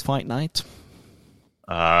loser of this fight night?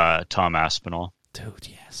 Tom Aspinall. Dude,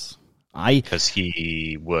 yes. Because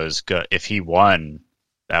he was good. If he won,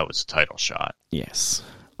 that was a title shot. Yes.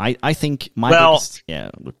 I think biggest...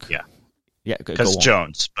 Yeah, look. Yeah. Yeah, because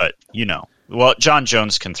Jones, but John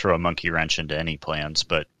Jones can throw a monkey wrench into any plans,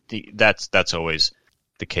 but that's always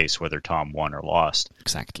the case whether Tom won or lost.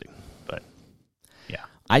 Exactly. But yeah,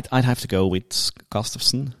 I'd have to go with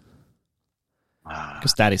Gustafsson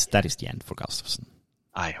because that is the end for Gustafsson.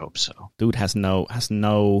 I hope so. Dude has no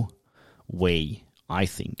way, I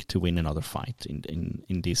think, to win another fight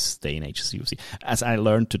in this day and age of UFC. As I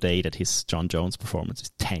learned today that his John Jones performance is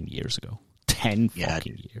 10 years ago. 10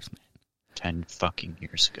 fucking years, man. 10 fucking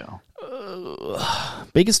years ago.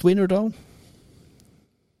 Biggest winner, though?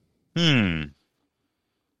 I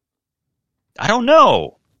don't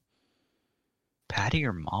know. Patty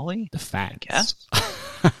or Molly? The fans. I guess.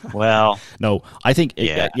 Well, no, I think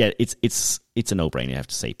it's a no-brainer. You have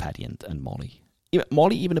to say Patty and Molly.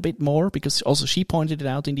 Molly even a bit more because also she pointed it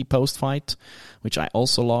out in the post-fight, which I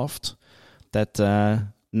also loved, that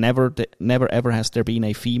never ever has there been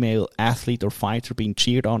a female athlete or fighter being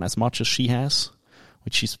cheered on as much as she has,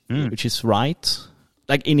 which is right,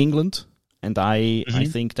 like in England, and I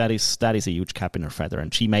think that is a huge cap in her feather,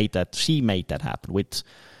 and she made that happen with.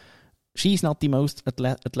 She's not the most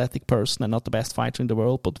athletic person and not the best fighter in the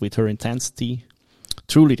world, but with her intensity,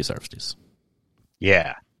 truly deserves this.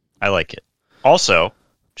 Yeah, I like it. Also,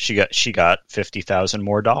 she got $50,000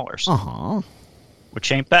 more,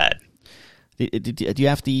 which ain't bad. Do you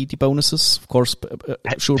have the bonuses? Of course,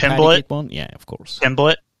 sure. Pimblett, one, yeah, of course.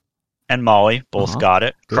 Pimblett and Molly both got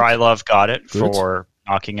it. Good. Krylov got it for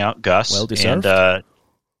knocking out Gus. Well deserved. And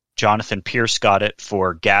Jonathan Pierce got it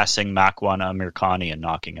for gassing Makwan Amirkhani and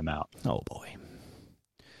knocking him out. Oh boy,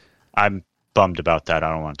 I'm bummed about that.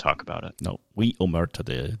 I don't want to talk about it. No, we omerta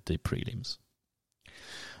the prelims.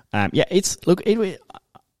 I'm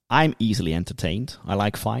easily entertained. I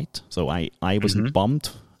like fight, so I wasn't bummed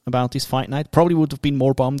about this fight night. Probably would have been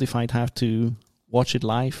more bummed if I'd have to watch it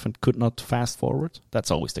live and could not fast forward.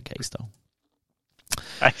 That's always the case, though.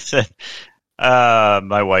 I said,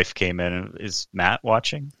 my wife came in and, is Matt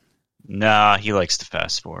watching? Nah, he likes to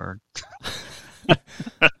fast forward. I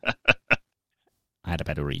had a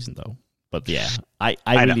better reason, though. But yeah, I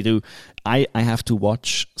really do. I have to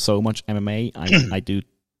watch so much MMA. I do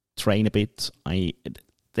train a bit.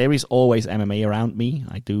 There is always MMA around me.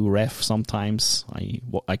 I do ref sometimes.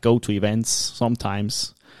 I go to events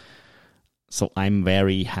sometimes. So I'm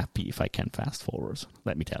very happy if I can fast forward,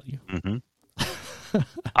 let me tell you. Mm-hmm.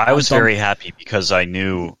 I was very happy because I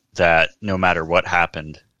knew that no matter what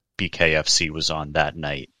happened, BKFC was on that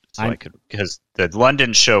night. So because the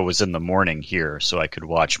London show was in the morning here, so I could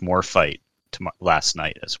watch more fight last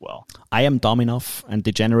night as well. I am dumb enough and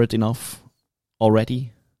degenerate enough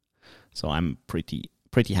already, so I'm pretty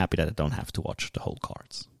happy that I don't have to watch the whole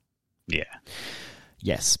cards. Yeah.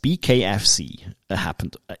 Yes, BKFC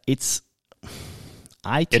happened. It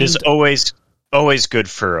is always good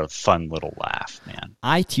for a fun little laugh, man.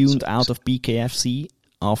 I tuned out of BKFC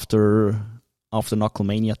after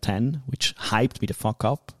Knucklemania 10, which hyped me the fuck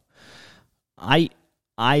up. I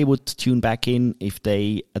would tune back in if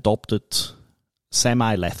they adopted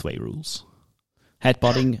semi-Lethway rules.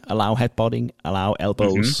 Headbutting, allow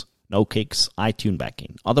elbows, no kicks. I tune back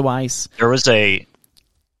in. Otherwise, there was a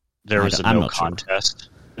no contest.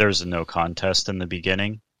 Sure. There was a no contest in the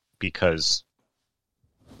beginning because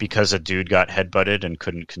a dude got headbutted and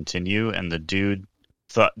couldn't continue, and the dude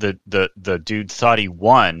thought the dude thought he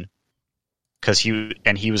won, because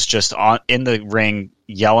he was just in the ring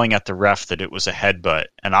yelling at the ref that it was a headbutt,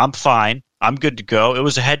 and I'm fine, I'm good to go. It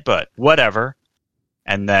was a headbutt, whatever.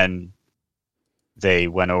 And then they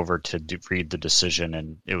went over to read the decision,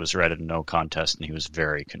 and it was read a no contest, and he was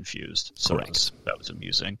very confused. So that was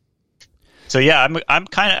amusing. So yeah, I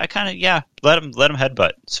kind of let him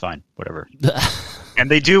headbutt. It's fine, whatever. And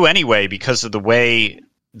they do anyway because of the way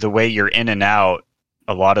you're in and out.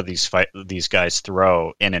 A lot of these guys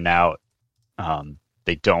throw in and out.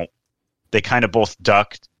 They kind of both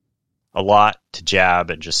duck a lot to jab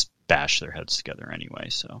and just bash their heads together anyway.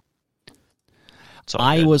 So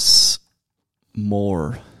I was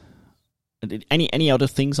more. Any other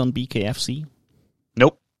things on BKFC?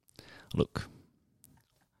 Nope. Look,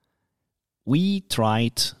 we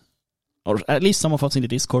tried, or at least some of us in the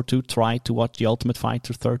Discord too, tried to watch The Ultimate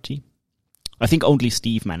Fighter 30. I think only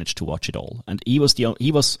Steve managed to watch it all, and he was the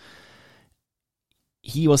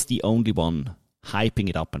only one hyping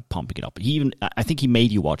it up and pumping it up. I think he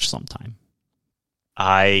made you watch sometime.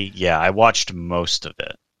 I watched most of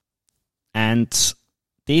it. And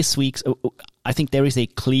this week's, I think there is a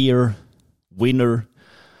clear winner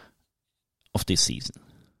of this season.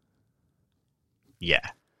 Yeah.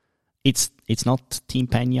 It's not Team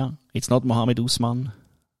Peña. It's not Mohamed Usman.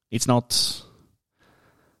 It's not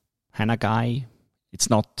Hannah Guy. It's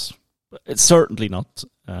certainly not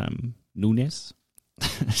Nunes.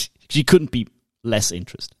 She couldn't be less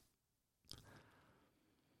interested.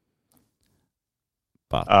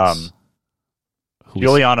 But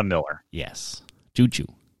Juliana Miller. Yes. Juju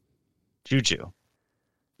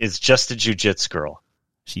is just a jiu-jitsu girl.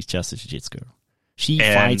 She's just a jiu-jitsu girl. She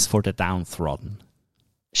fights for the downtrodden.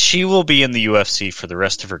 She will be in the UFC for the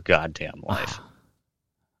rest of her goddamn life.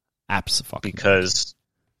 Absolutely. Because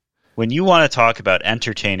when you want to talk about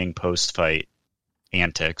entertaining post-fight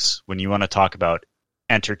antics, when you want to talk about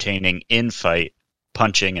entertaining in-fight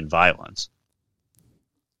punching and violence,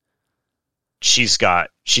 she's kind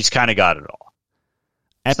of got it all.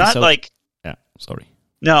 It's not like... Yeah, sorry.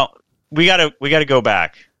 No, we gotta go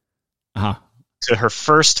back to her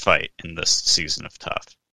first fight in this season of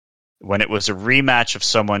Tough, when it was a rematch of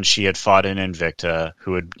someone she had fought in Invicta,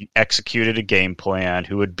 who had executed a game plan,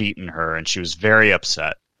 who had beaten her, and she was very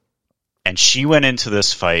upset. And she went into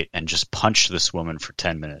this fight and just punched this woman for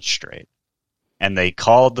 10 minutes straight. And they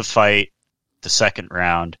called the fight the second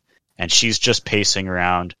round, and she's just pacing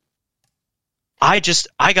around. I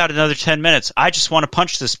got another 10 minutes. I just want to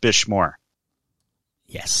punch this bitch more.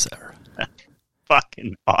 Yes, sir.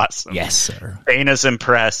 Fucking awesome. Yes, sir. Dana's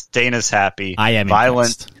impressed. Dana's happy. I am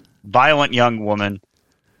impressed. Violent young woman.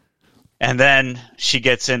 And then she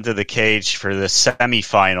gets into the cage for the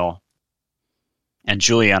semifinal. And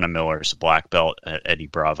Juliana Miller is a black belt at Eddie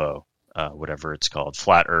Bravo, whatever it's called,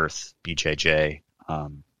 Flat Earth, BJJ,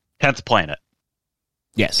 10th Planet.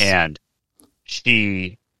 Yes. And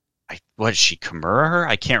what did she Kimura her?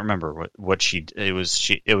 I can't remember what she. It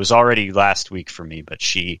was already last week for me, but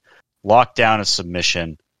she locked down a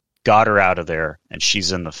submission, got her out of there, and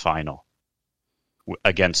she's in the final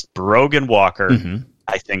against Brogan Walker. Mm-hmm.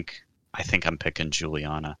 I think I'm picking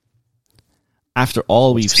Juliana. After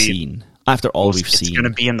all we've seen, it's going to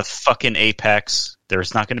be in the fucking Apex.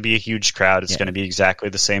 There's not going to be a huge crowd. It's going to be exactly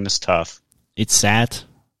the same as Tough. It's sad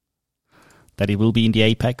that it will be in the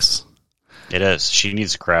Apex. It is. She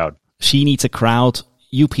needs a crowd. She needs a crowd.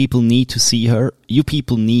 You people need to see her. You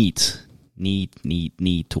people need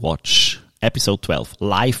to watch episode 12,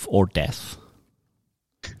 Life or Death.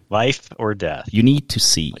 Life or Death. You need to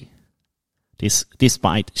see this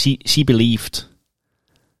fight. She believed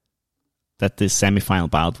that this semifinal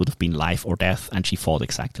bout would have been life or death, and she fought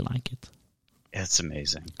exactly like it. It's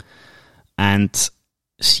amazing. And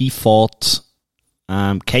she fought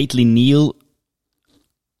Caitlin Neal,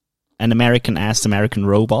 an American-ass American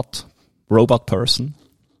robot person.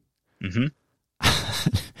 Mm-hmm.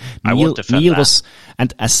 I won't defend Neil that.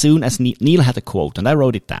 And as soon as Neil had a quote, and I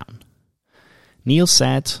wrote it down, Neil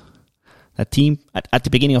said that at the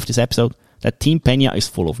beginning of this episode, that Team Peña is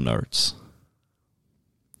full of nerds.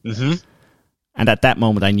 Mm-hmm. And at that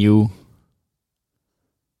moment, I knew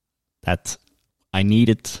that I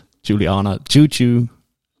needed Juju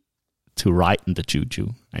to righten the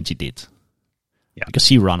Juju, and she did. Yeah. Because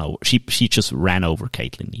she just ran over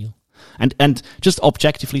Caitlin Neal. And just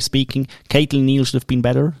objectively speaking, Caitlin Neal should have been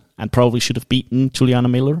better and probably should have beaten Juliana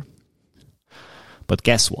Miller. But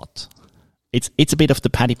guess what? It's a bit of the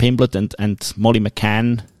Paddy Pimblett and Molly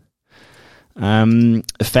McCann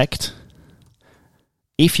effect.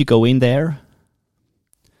 If you go in there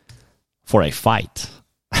for a fight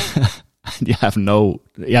and you have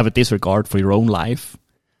a disregard for your own life,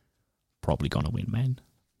 probably gonna win, man.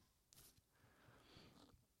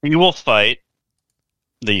 He will fight.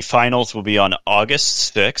 The finals will be on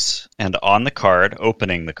August 6th, and on the card,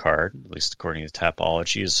 opening the card, at least according to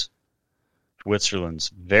Tapology, is Switzerland's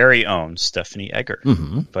very own Stephanie Egger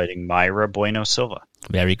fighting Mayra Bueno Silva.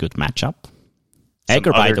 Very good matchup.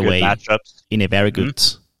 Egger, by the way, matchups. In a very good,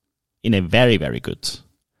 in a very, very good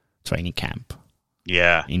training camp.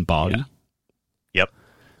 Yeah. In Bali. Yeah. Yep.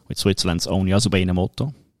 With Switzerland's own Yasube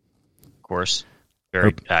Inamoto. Of course.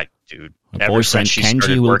 Very packed, dude. Her boyfriend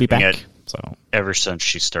Kenji will be back. Ever since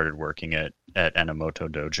she started working at Enomoto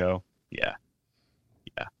Dojo. Yeah.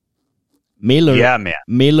 Miller. Yeah, man.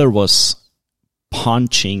 Miller was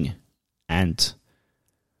punching and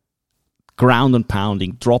ground and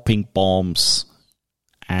pounding, dropping bombs,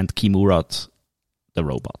 and Kimura, the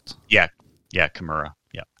robot. Yeah, Kimura.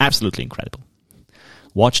 Yeah, absolutely incredible.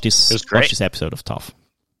 Watch this episode of Tough.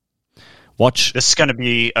 This is going to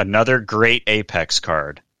be another great Apex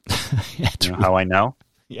card. You know how I know?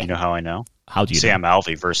 Yeah. You know how I know? How do you Sam know?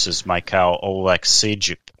 Alvey versus Mikhail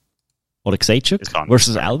Oleksiejczuk. Oleksiejczuk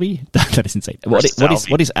versus Alvey? That is insane. What is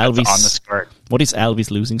Alvey's on this card? What is Alvey's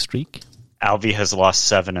losing streak? Alvey has lost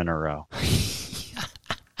 7 in a row.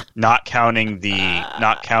 Not counting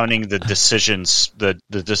the decisions, the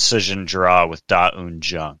decision draw with Da Un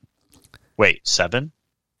Jung. Wait, 7?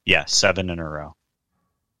 Yeah, 7 in a row.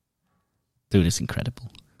 Dude, it's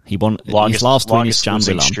incredible. He won his last win is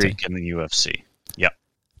losing streak in the UFC. Yep,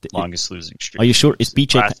 longest losing streak. Are you sure? Is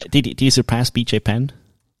BJ? Did he surpass BJ Penn?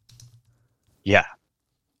 Yeah,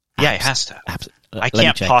 he has to. I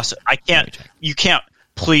can't possibly. I can't. You can't.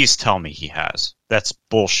 Please tell me he has. That's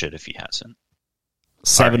bullshit if he hasn't.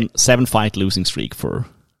 Seven fight losing streak for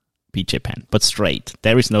BJ Penn, but straight.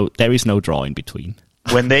 There is no draw in between.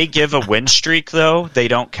 When they give a win streak, though, they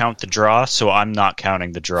don't count the draw, so I'm not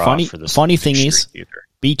counting the draw for this. Funny thing is,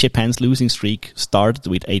 BJ Penn's losing streak started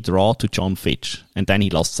with a draw to John Fitch, and then he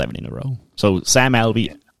lost 7 in a row. So Sam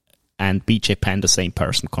Alvey and BJ Penn, the same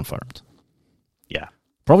person, confirmed. Yeah,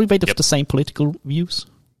 probably made of the same political views.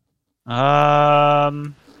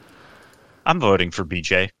 I'm voting for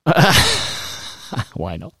BJ.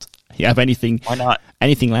 Why not? You have anything? Why not?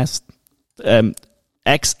 Anything last?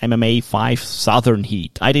 Ex-MMA 5 Southern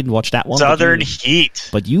Heat. I didn't watch that one. Southern Heat.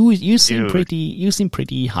 But you seem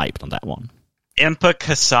pretty hyped on that one. Impa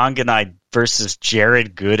Kasanganay versus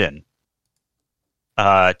Jared Gooden.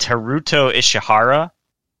 Teruto Ishihara,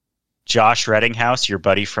 Josh Reddinghouse, your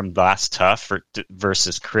buddy from Last Tough,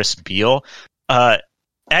 versus Chris Beal.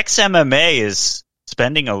 Ex-MMA is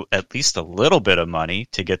spending at least a little bit of money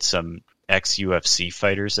to get some ex-UFC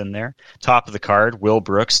fighters in there. Top of the card, Will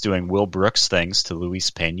Brooks doing Will Brooks things to Luis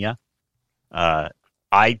Pena. I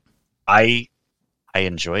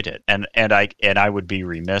enjoyed it, and I would be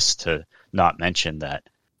remiss to not mention that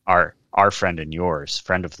our friend and yours,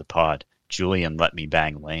 friend of the pod, Julian Let Me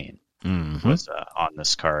Bang Lane, was on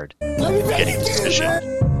this card getting decision.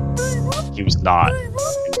 He was not.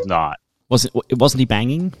 Wasn't he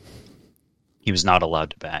banging? He was not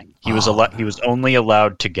allowed to bang. He was only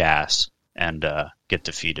allowed to gas and get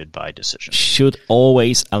defeated by decision. Should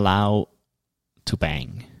always allow to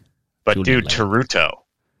bang. But Julian dude,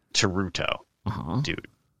 Teruto, dude,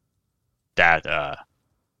 that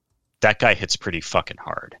guy hits pretty fucking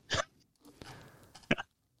hard.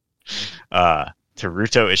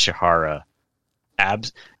 Teruto Ishihara,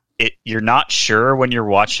 you're not sure when you're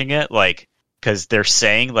watching it, like, because they're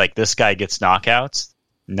saying like this guy gets knockouts,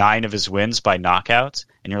 9 of his wins by knockouts,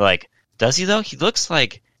 and you're like, does he though? He looks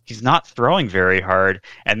like he's not throwing very hard,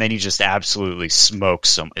 and then he just absolutely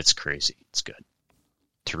smokes them. It's crazy. It's good.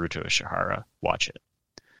 Teruto Ishihara, watch it.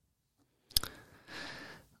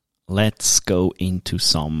 Let's go into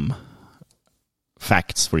some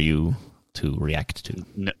facts for you to react to.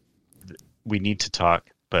 No, we need to talk,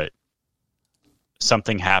 but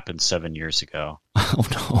something happened 7 years ago. Oh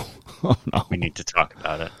no. We need to talk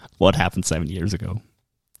about it. What happened 7 years ago?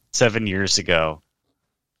 7 years ago,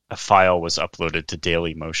 a file was uploaded to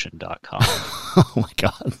dailymotion.com. Oh my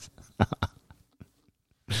god.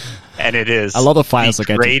 And it is a lot of files It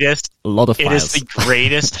is the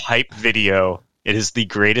greatest hype video. It is the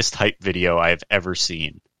greatest hype video I have ever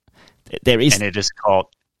seen. And it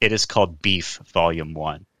is called Beef Volume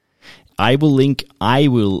 1. I will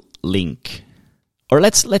link or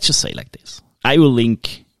let's just say like this. I will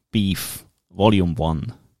link Beef Volume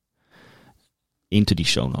 1 into the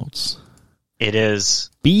show notes. It is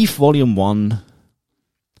Beef Volume 1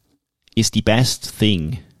 is the best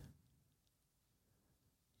thing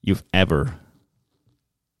you've ever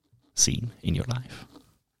seen in your life.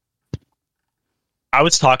 I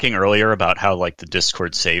was talking earlier about how like the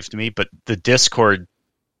Discord saved me, but the Discord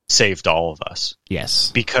saved all of us.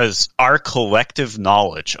 Yes. Because our collective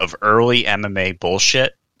knowledge of early MMA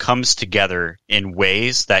bullshit comes together in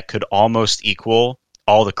ways that could almost equal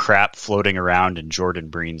all the crap floating around in Jordan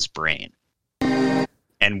Breen's brain.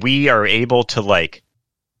 And we are able to like,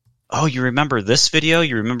 oh, you remember this video?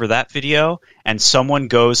 You remember that video? And someone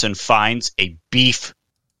goes and finds a beef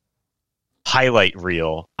highlight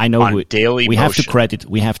reel on Daily Motion.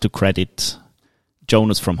 We have to credit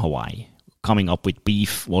Jonas from Hawaii coming up with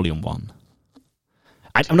Beef Volume 1.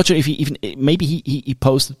 I'm not sure if maybe he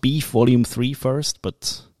posted Beef Volume 3 first,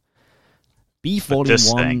 but Beef Volume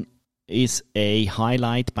 1 is a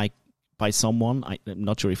highlight by someone. I'm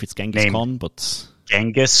not sure if it's Genghis Khan, but...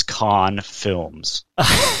 Genghis Khan Films.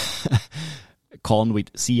 Khan with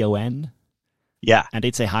C-O-N. Yeah. And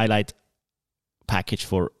it's a highlight package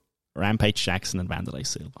for Rampage Jackson and Wanderlei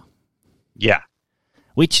Silva. Yeah.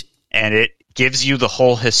 And it gives you the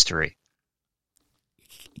whole history.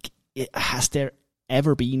 Has there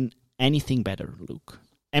ever been anything better, Luke?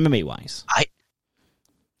 MMA-wise?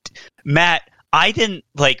 Matt, I didn't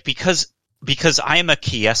like because I am a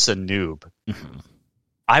Chiesa noob. Mm-hmm.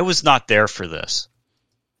 I was not there for this.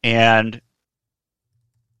 And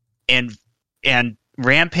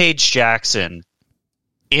Rampage Jackson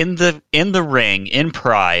in the ring in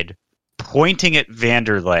Pride pointing at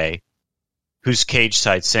Wanderlei, who's cage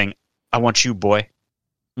side, saying, "I want you, boy."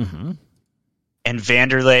 Mm-hmm. And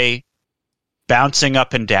Wanderlei bouncing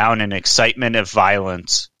up and down in excitement of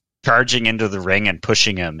violence, charging into the ring and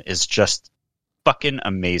pushing him is just fucking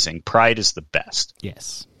amazing. Pride is the best.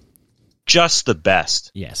 Yes. Just the best.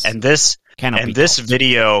 Yes. And this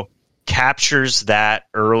video captures that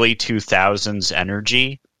early 2000s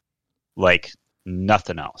energy like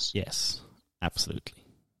nothing else. Yes, absolutely.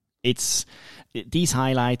 It's these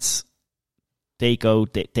highlights, they go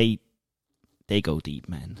deep,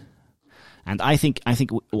 man. And I think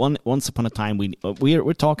once upon a time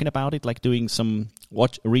we're talking about it, like doing some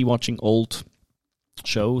rewatching old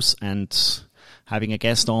shows and having a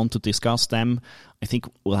guest on to discuss them. I think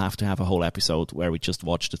we'll have to have a whole episode where we just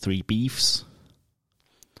watch the 3 beefs.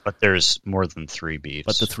 But there's more than 3 beefs.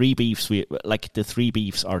 But the 3 beefs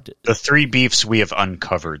are the 3 beefs we have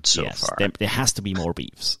uncovered so far. There has to be more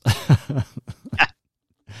beefs.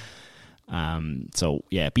 So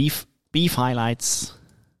yeah, beef highlights.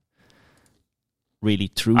 Really,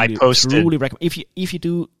 truly recommend.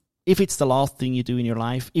 If it's the last thing you do in your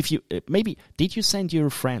life, if you did you send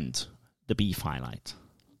your friend the beef highlight?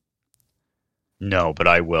 No, but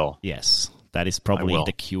I will. Yes, that is probably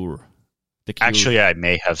the cure. Actually, I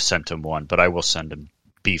may have sent him one, but I will send him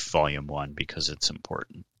Beef Volume 1 because it's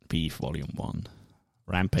important. Beef Volume 1.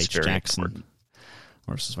 Rampage Jackson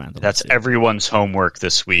versus Wanderlei. That's everyone's homework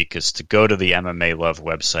this week, is to go to the MMA Love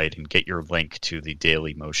website and get your link to the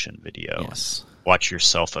Daily Motion video. Yes. Watch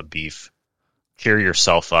yourself a beef. Cheer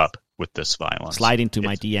yourself up with this violence. Slide into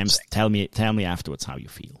my DMs. Amazing. Tell me afterwards how you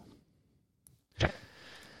feel.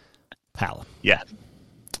 Pal. Yeah.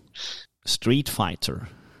 Street Fighter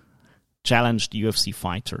challenged UFC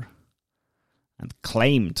fighter and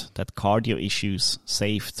claimed that cardio issues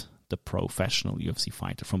saved the professional UFC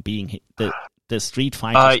fighter from being hit, the Street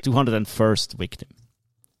Fighter's 201st victim.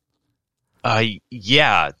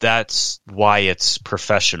 Yeah, that's why it's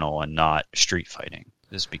professional and not street fighting.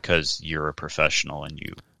 Is because you're a professional and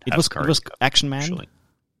you have cardio. It was Action Man? Actually.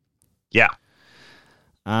 Yeah.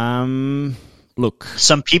 Look.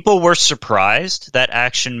 Some people were surprised that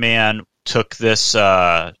Action Man took this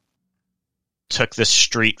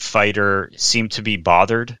Street Fighter, seemed to be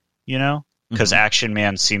bothered, because Action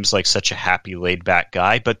Man seems like such a happy, laid-back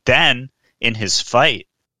guy. But then, in his fight,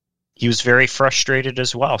 he was very frustrated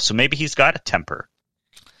as well. So maybe he's got a temper.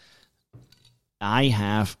 I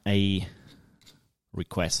have a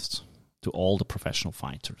request to all the professional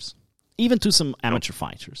fighters, even to some amateur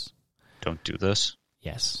fighters. Don't do this?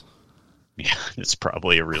 Yes. Yeah, it's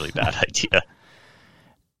probably a really bad idea.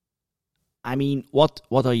 I mean, what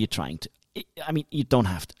are you trying to... I mean, you don't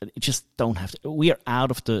have to. You just don't have to. We are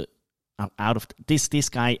out of this. This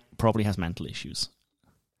guy probably has mental issues.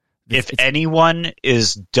 If anyone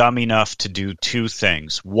is dumb enough to do 2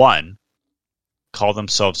 things: 1, call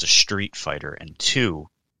themselves a street fighter, and 2,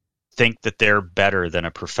 think that they're better than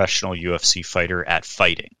a professional UFC fighter at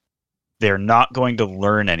fighting. They're not going to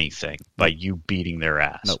learn anything by you beating their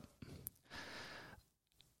ass. Nope.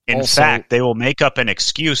 In fact, they will make up an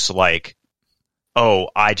excuse like, "Oh,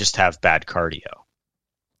 I just have bad cardio."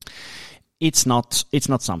 It's not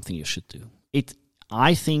something you should do.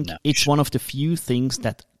 I think it's one of the few things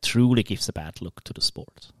that truly gives a bad look to the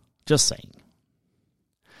sport. Just saying.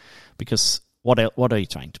 Because what are you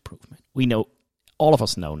trying to prove, man? We know, all of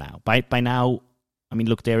us know now. By now, I mean,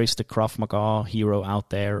 look, there is the Krav Maga hero out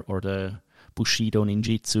there, or the Bushido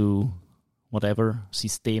Ninjutsu, whatever,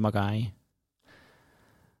 Sistema guy.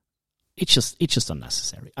 It's just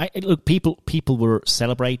unnecessary. Look, people were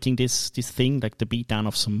celebrating this thing, like the beatdown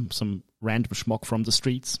of some random schmuck from the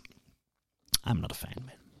streets. I'm not a fan,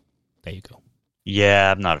 man. There you go.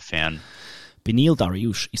 Yeah, I'm not a fan. Beneil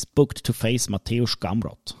Dariush is booked to face Mateusz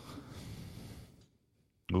Gamrot.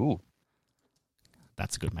 Ooh.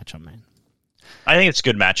 That's a good matchup, man. I think it's a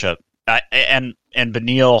good matchup. And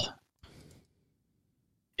Beneil,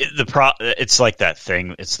 it's like that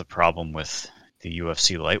thing. It's the problem with the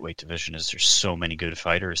UFC lightweight division is there's so many good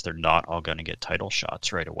fighters. They're not all going to get title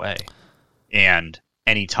shots right away. And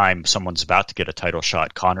anytime someone's about to get a title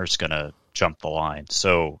shot, Conor's going to jump the line.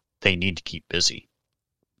 So they need to keep busy.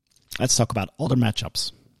 Let's talk about other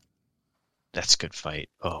matchups. That's a good fight.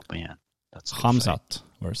 Oh, man. That's a good Khamzat fight.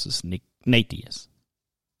 versus Nate Diaz.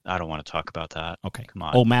 I don't want to talk about that. Okay. Come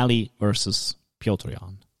on. O'Malley versus Petr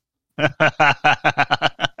Yan.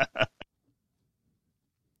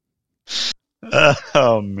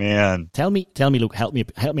 Oh, man. Tell me, Luke, help me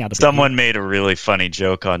out a bit. Someone made a really funny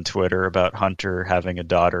joke on Twitter about Hunter having a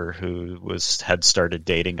daughter who had started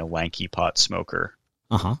dating a lanky pot smoker.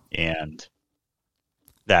 Uh-huh. And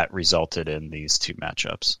that resulted in these two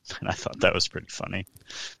matchups. And I thought that was pretty funny.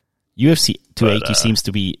 UFC 280 seems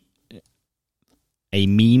to be a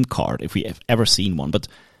meme card if we have ever seen one. But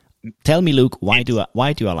tell me, Luke, why do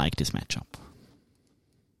I like this matchup?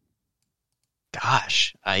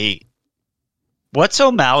 Gosh, what's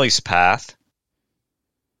O'Malley's path?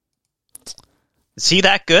 Is he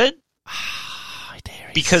that good?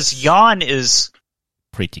 Because Yan is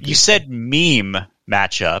pretty good. You said meme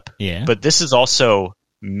matchup, yeah, but this is also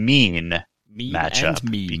mean matchup.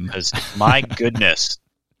 And meme. Because my goodness,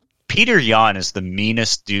 Petr Yan is the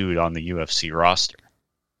meanest dude on the UFC roster.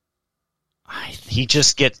 He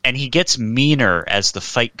gets meaner as the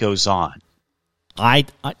fight goes on.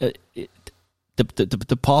 The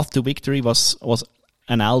path to victory was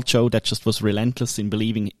an Aljo that just was relentless in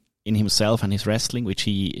believing in himself and his wrestling, which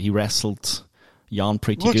he wrestled Yan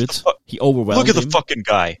pretty good. He overwhelmed him. Look at the fucking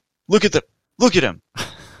guy. Look at him.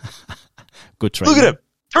 Good trainer. Look at him.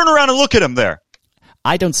 Turn around and look at him there.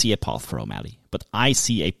 I don't see a path for O'Malley, but I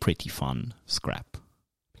see a pretty fun scrap.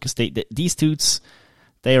 Because these dudes,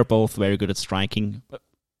 they are both very good at striking.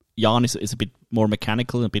 Yan is a bit more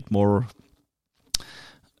mechanical, a bit more,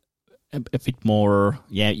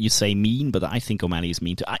 yeah, you say mean, but I think O'Malley is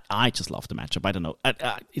mean too. I just love the matchup. I don't know.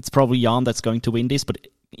 It's probably Yan that's going to win this, but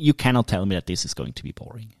you cannot tell me that this is going to be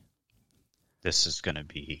boring. This is going to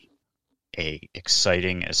be a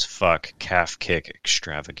exciting as fuck calf kick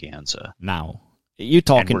extravaganza. Now, you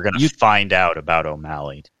talking? And we're going to find out about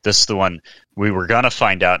O'Malley. This is the one we were going to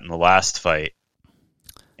find out in the last fight,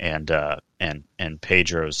 and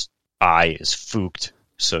Pedro's eye is fooked.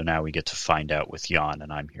 So now we get to find out with Yan,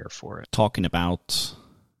 and I'm here for it. Talking about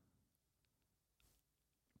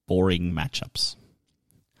boring matchups.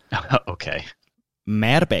 Okay.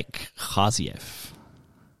 Merbek Khaziev,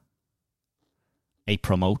 a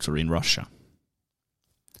promoter in Russia,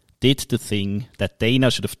 did the thing that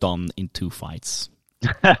Dana should have done in 2 fights.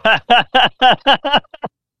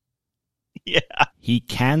 Yeah. He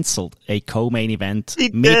cancelled a co-main event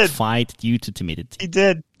mid-fight due to timidity.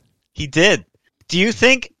 He did. Do you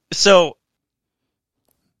think so?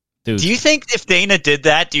 Dude. Do you think if Dana did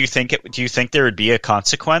that, do you think there would be a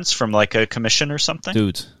consequence from like a commission or something?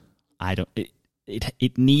 Dude, I don't.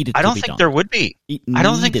 It needed. I don't to be think done. there would be. I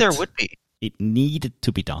don't think there would be. It needed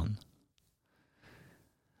to be done.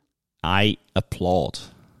 I applaud.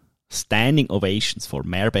 Standing ovations for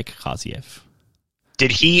Merbek Khaziev.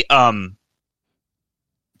 Did he?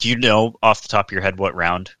 Do you know off the top of your head what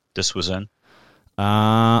round this was in?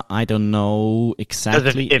 I don't know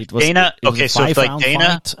exactly. If Dana, okay, so if like Dana,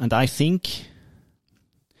 fight, and I think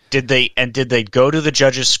did they go to the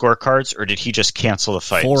judges' scorecards, or did he just cancel the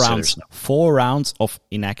fight? 4 rounds. 4 rounds of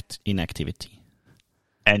inactivity.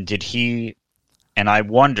 And did he? And I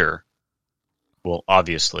wonder. Well,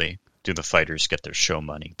 obviously, do the fighters get their show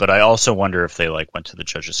money? But I also wonder if they like went to the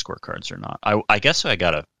judges' scorecards or not. I guess I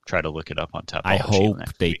gotta try to look it up on Tapology. I hope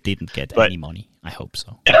they didn't get any money. I hope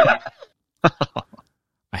so.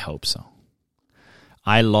 I hope so.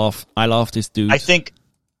 I love this dude. I think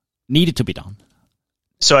needed to be done.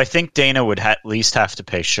 So I think Dana would at least have to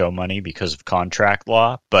pay show money because of contract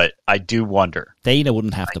law, but I do wonder. Dana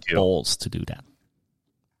wouldn't have the balls to do that,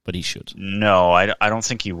 but he should. No, I don't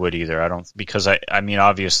think he would either. Because I mean,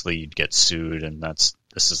 obviously you'd get sued, and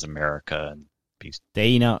this is America. And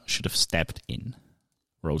Dana should have stepped in.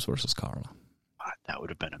 Rose versus Carla. That would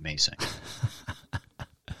have been amazing.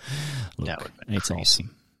 Look, it's crazy.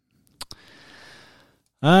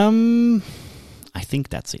 Awesome. I think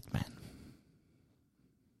that's it, man.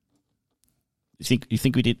 You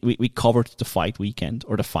think we covered the fight weekend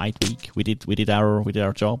or the fight week? We did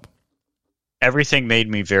our job. Everything made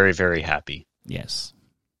me very, very happy. Yes,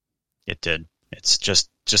 it did. It's just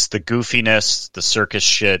the goofiness, the circus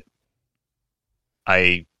shit.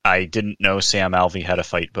 I didn't know Sam Alvey had a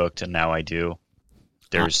fight booked, and now I do.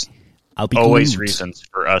 There's always reasons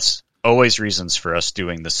for us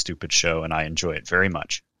doing this stupid show, and I enjoy it very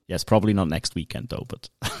much. Yes, probably not next weekend though, but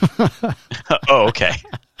oh, okay.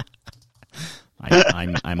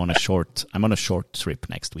 I'm on a short trip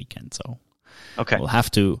next weekend, so okay. We'll have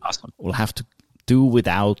to do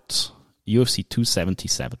without UFC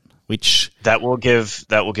 277, which that will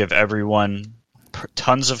give everyone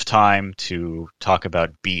tons of time to talk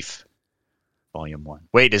about Beef Volume 1.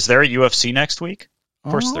 Wait, is there a UFC next week?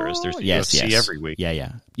 Of course there is. There's UFC every week.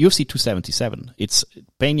 Yeah. UFC 277. It's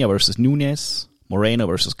Peña versus Nunes, Moreno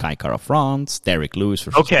versus Kai Kara France, Derek Lewis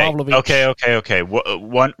versus Pavlovich. Okay.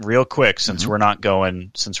 One real quick, since we're not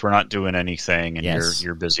doing anything, and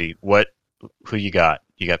you're busy. Who you got?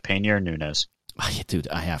 You got Peña or Nunes? Oh, yeah, dude,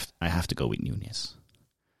 I have to go with Nunes.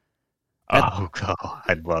 Oh God,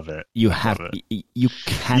 I'd love it. You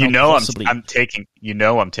cannot possibly. I'm taking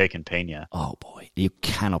Peña. Oh boy, you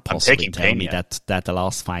cannot possibly tell me that the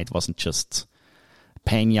last fight wasn't just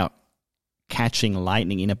Peña catching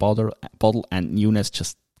lightning in a bottle and Nunes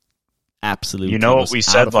just absolutely. You know what we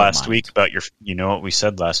said last week about your. You know what we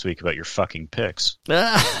said last week about your fucking picks.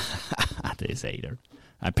 This hater.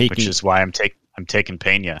 Which is why I'm taking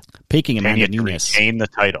Peña. Picking Amanda Nunes to retain the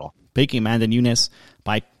title. Picking Amanda Nunes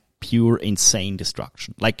by pure insane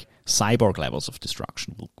destruction, like cyborg levels of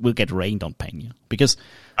destruction, will get rained on Peña, because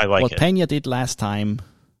what Peña did last time,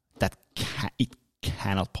 it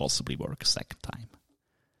cannot possibly work a second time.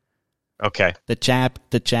 Okay. The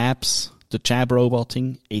jab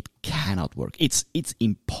roboting, it cannot work. It's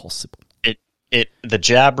impossible. The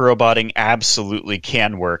jab roboting absolutely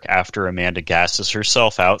can work after Amanda gasses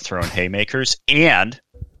herself out throwing haymakers, and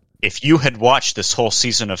if you had watched this whole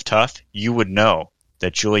season of Tough, you would know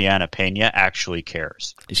that Juliana Peña actually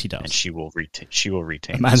cares. She does, and she will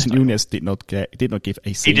retain. Amanda Nunes did not give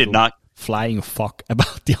a single flying fuck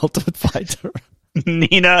about the Ultimate Fighter.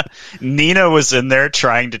 Nina was in there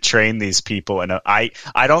trying to train these people, and I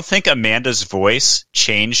don't think Amanda's voice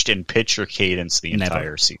changed in pitch or cadence the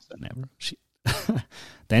entire season. Never.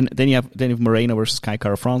 Then you have Moreno versus Kai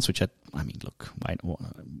Kara France, which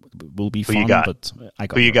will be fun. But I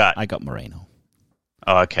got Moreno.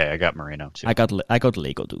 Oh, okay, I got Moreno too. I got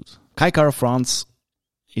Lego dude. Kai Kara France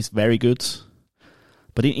is very good,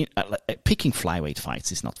 but picking flyweight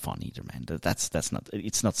fights is not fun either, man.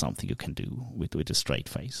 It's not something you can do with a straight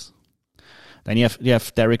face. Then you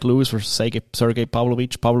have Derek Lewis versus Sergey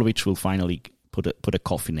Pavlovich. Pavlovich will finally put a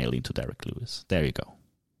coffee nail into Derek Lewis. There you go.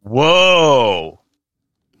 Whoa!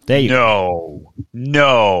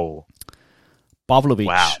 No. Pavlovich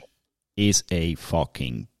is a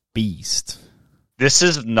fucking beast. This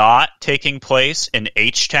is not taking place in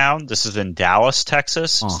H-Town. This is in Dallas,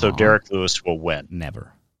 Texas. So Derek Lewis will win.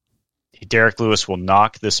 Never. Derek Lewis will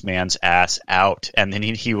knock this man's ass out, and then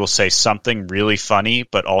he will say something really funny,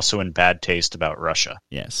 but also in bad taste about Russia.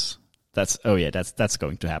 Yes, that's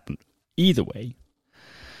going to happen. Either way,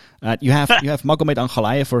 you have Magomed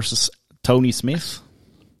Ankalaev versus Tony Smith.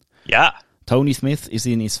 Yeah, Tony Smith is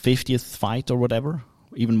in his 50th fight or whatever,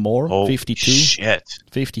 even more. 52, shit,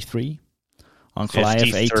 53.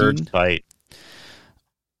 Ankalaev 18. Fight.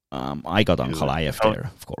 I got Ankalaev there,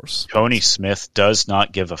 of course. Tony Smith does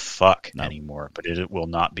not give a fuck anymore, but it will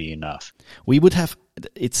not be enough. We would have.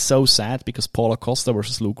 It's so sad because Paulo Costa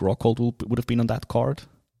versus Luke Rockhold would have been on that card.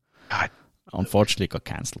 God. Unfortunately, it got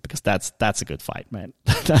cancelled because that's a good fight, man.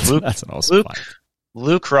 That's an awesome fight.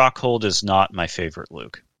 Luke Rockhold is not my favorite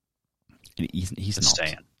Luke. He's just not.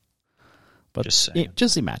 Saying. But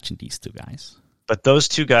just imagine these two guys. But those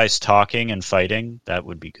two guys talking and fighting, that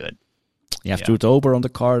would be good. You have Drew Dober on the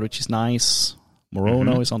card, which is nice.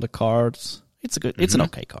 Morono is on the card. It's an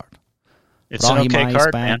okay card. It's an okay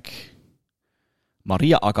card, man.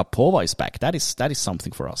 Maria Agapova is back. That is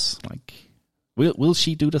something for us. Like, will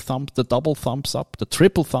she do the double thumbs up, the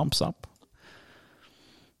triple thumbs up?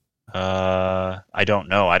 I don't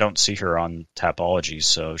know. I don't see her on Tapology,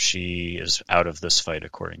 so she is out of this fight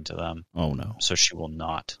according to them. Oh no. So she will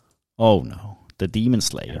not. Oh no. The Demon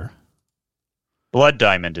Slayer. Yeah. Blood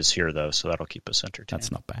Diamond is here though, so that'll keep us entertained.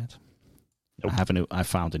 That's not bad. Nope. I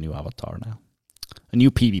found a new avatar now. A new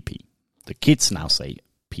PvP. The kids now say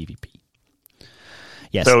PvP.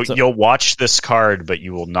 Yes. So you'll watch this card, but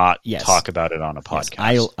you will not talk about it on a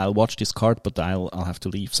podcast. Yes, I'll watch this card, but I'll have to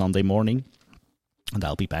leave Sunday morning, and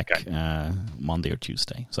I'll be back Monday or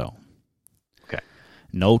Tuesday. So,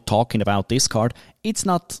 no talking about this card. It's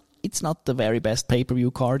not the very best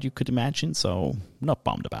pay-per-view card you could imagine. So, I'm not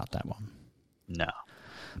bummed about that one. No,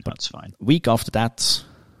 that's fine. Week after that,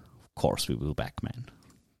 of course, we will be back, man.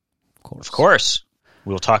 Of course.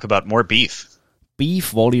 We'll talk about more beef. Beef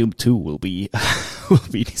Volume 2 will be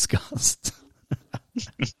discussed.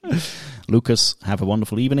 Lucas, have a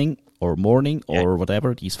wonderful evening or morning or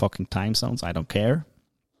whatever. These fucking time zones, I don't care.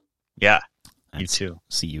 Yeah, and you too.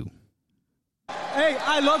 See you. Hey,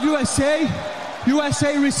 I love USA.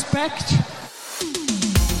 USA respect.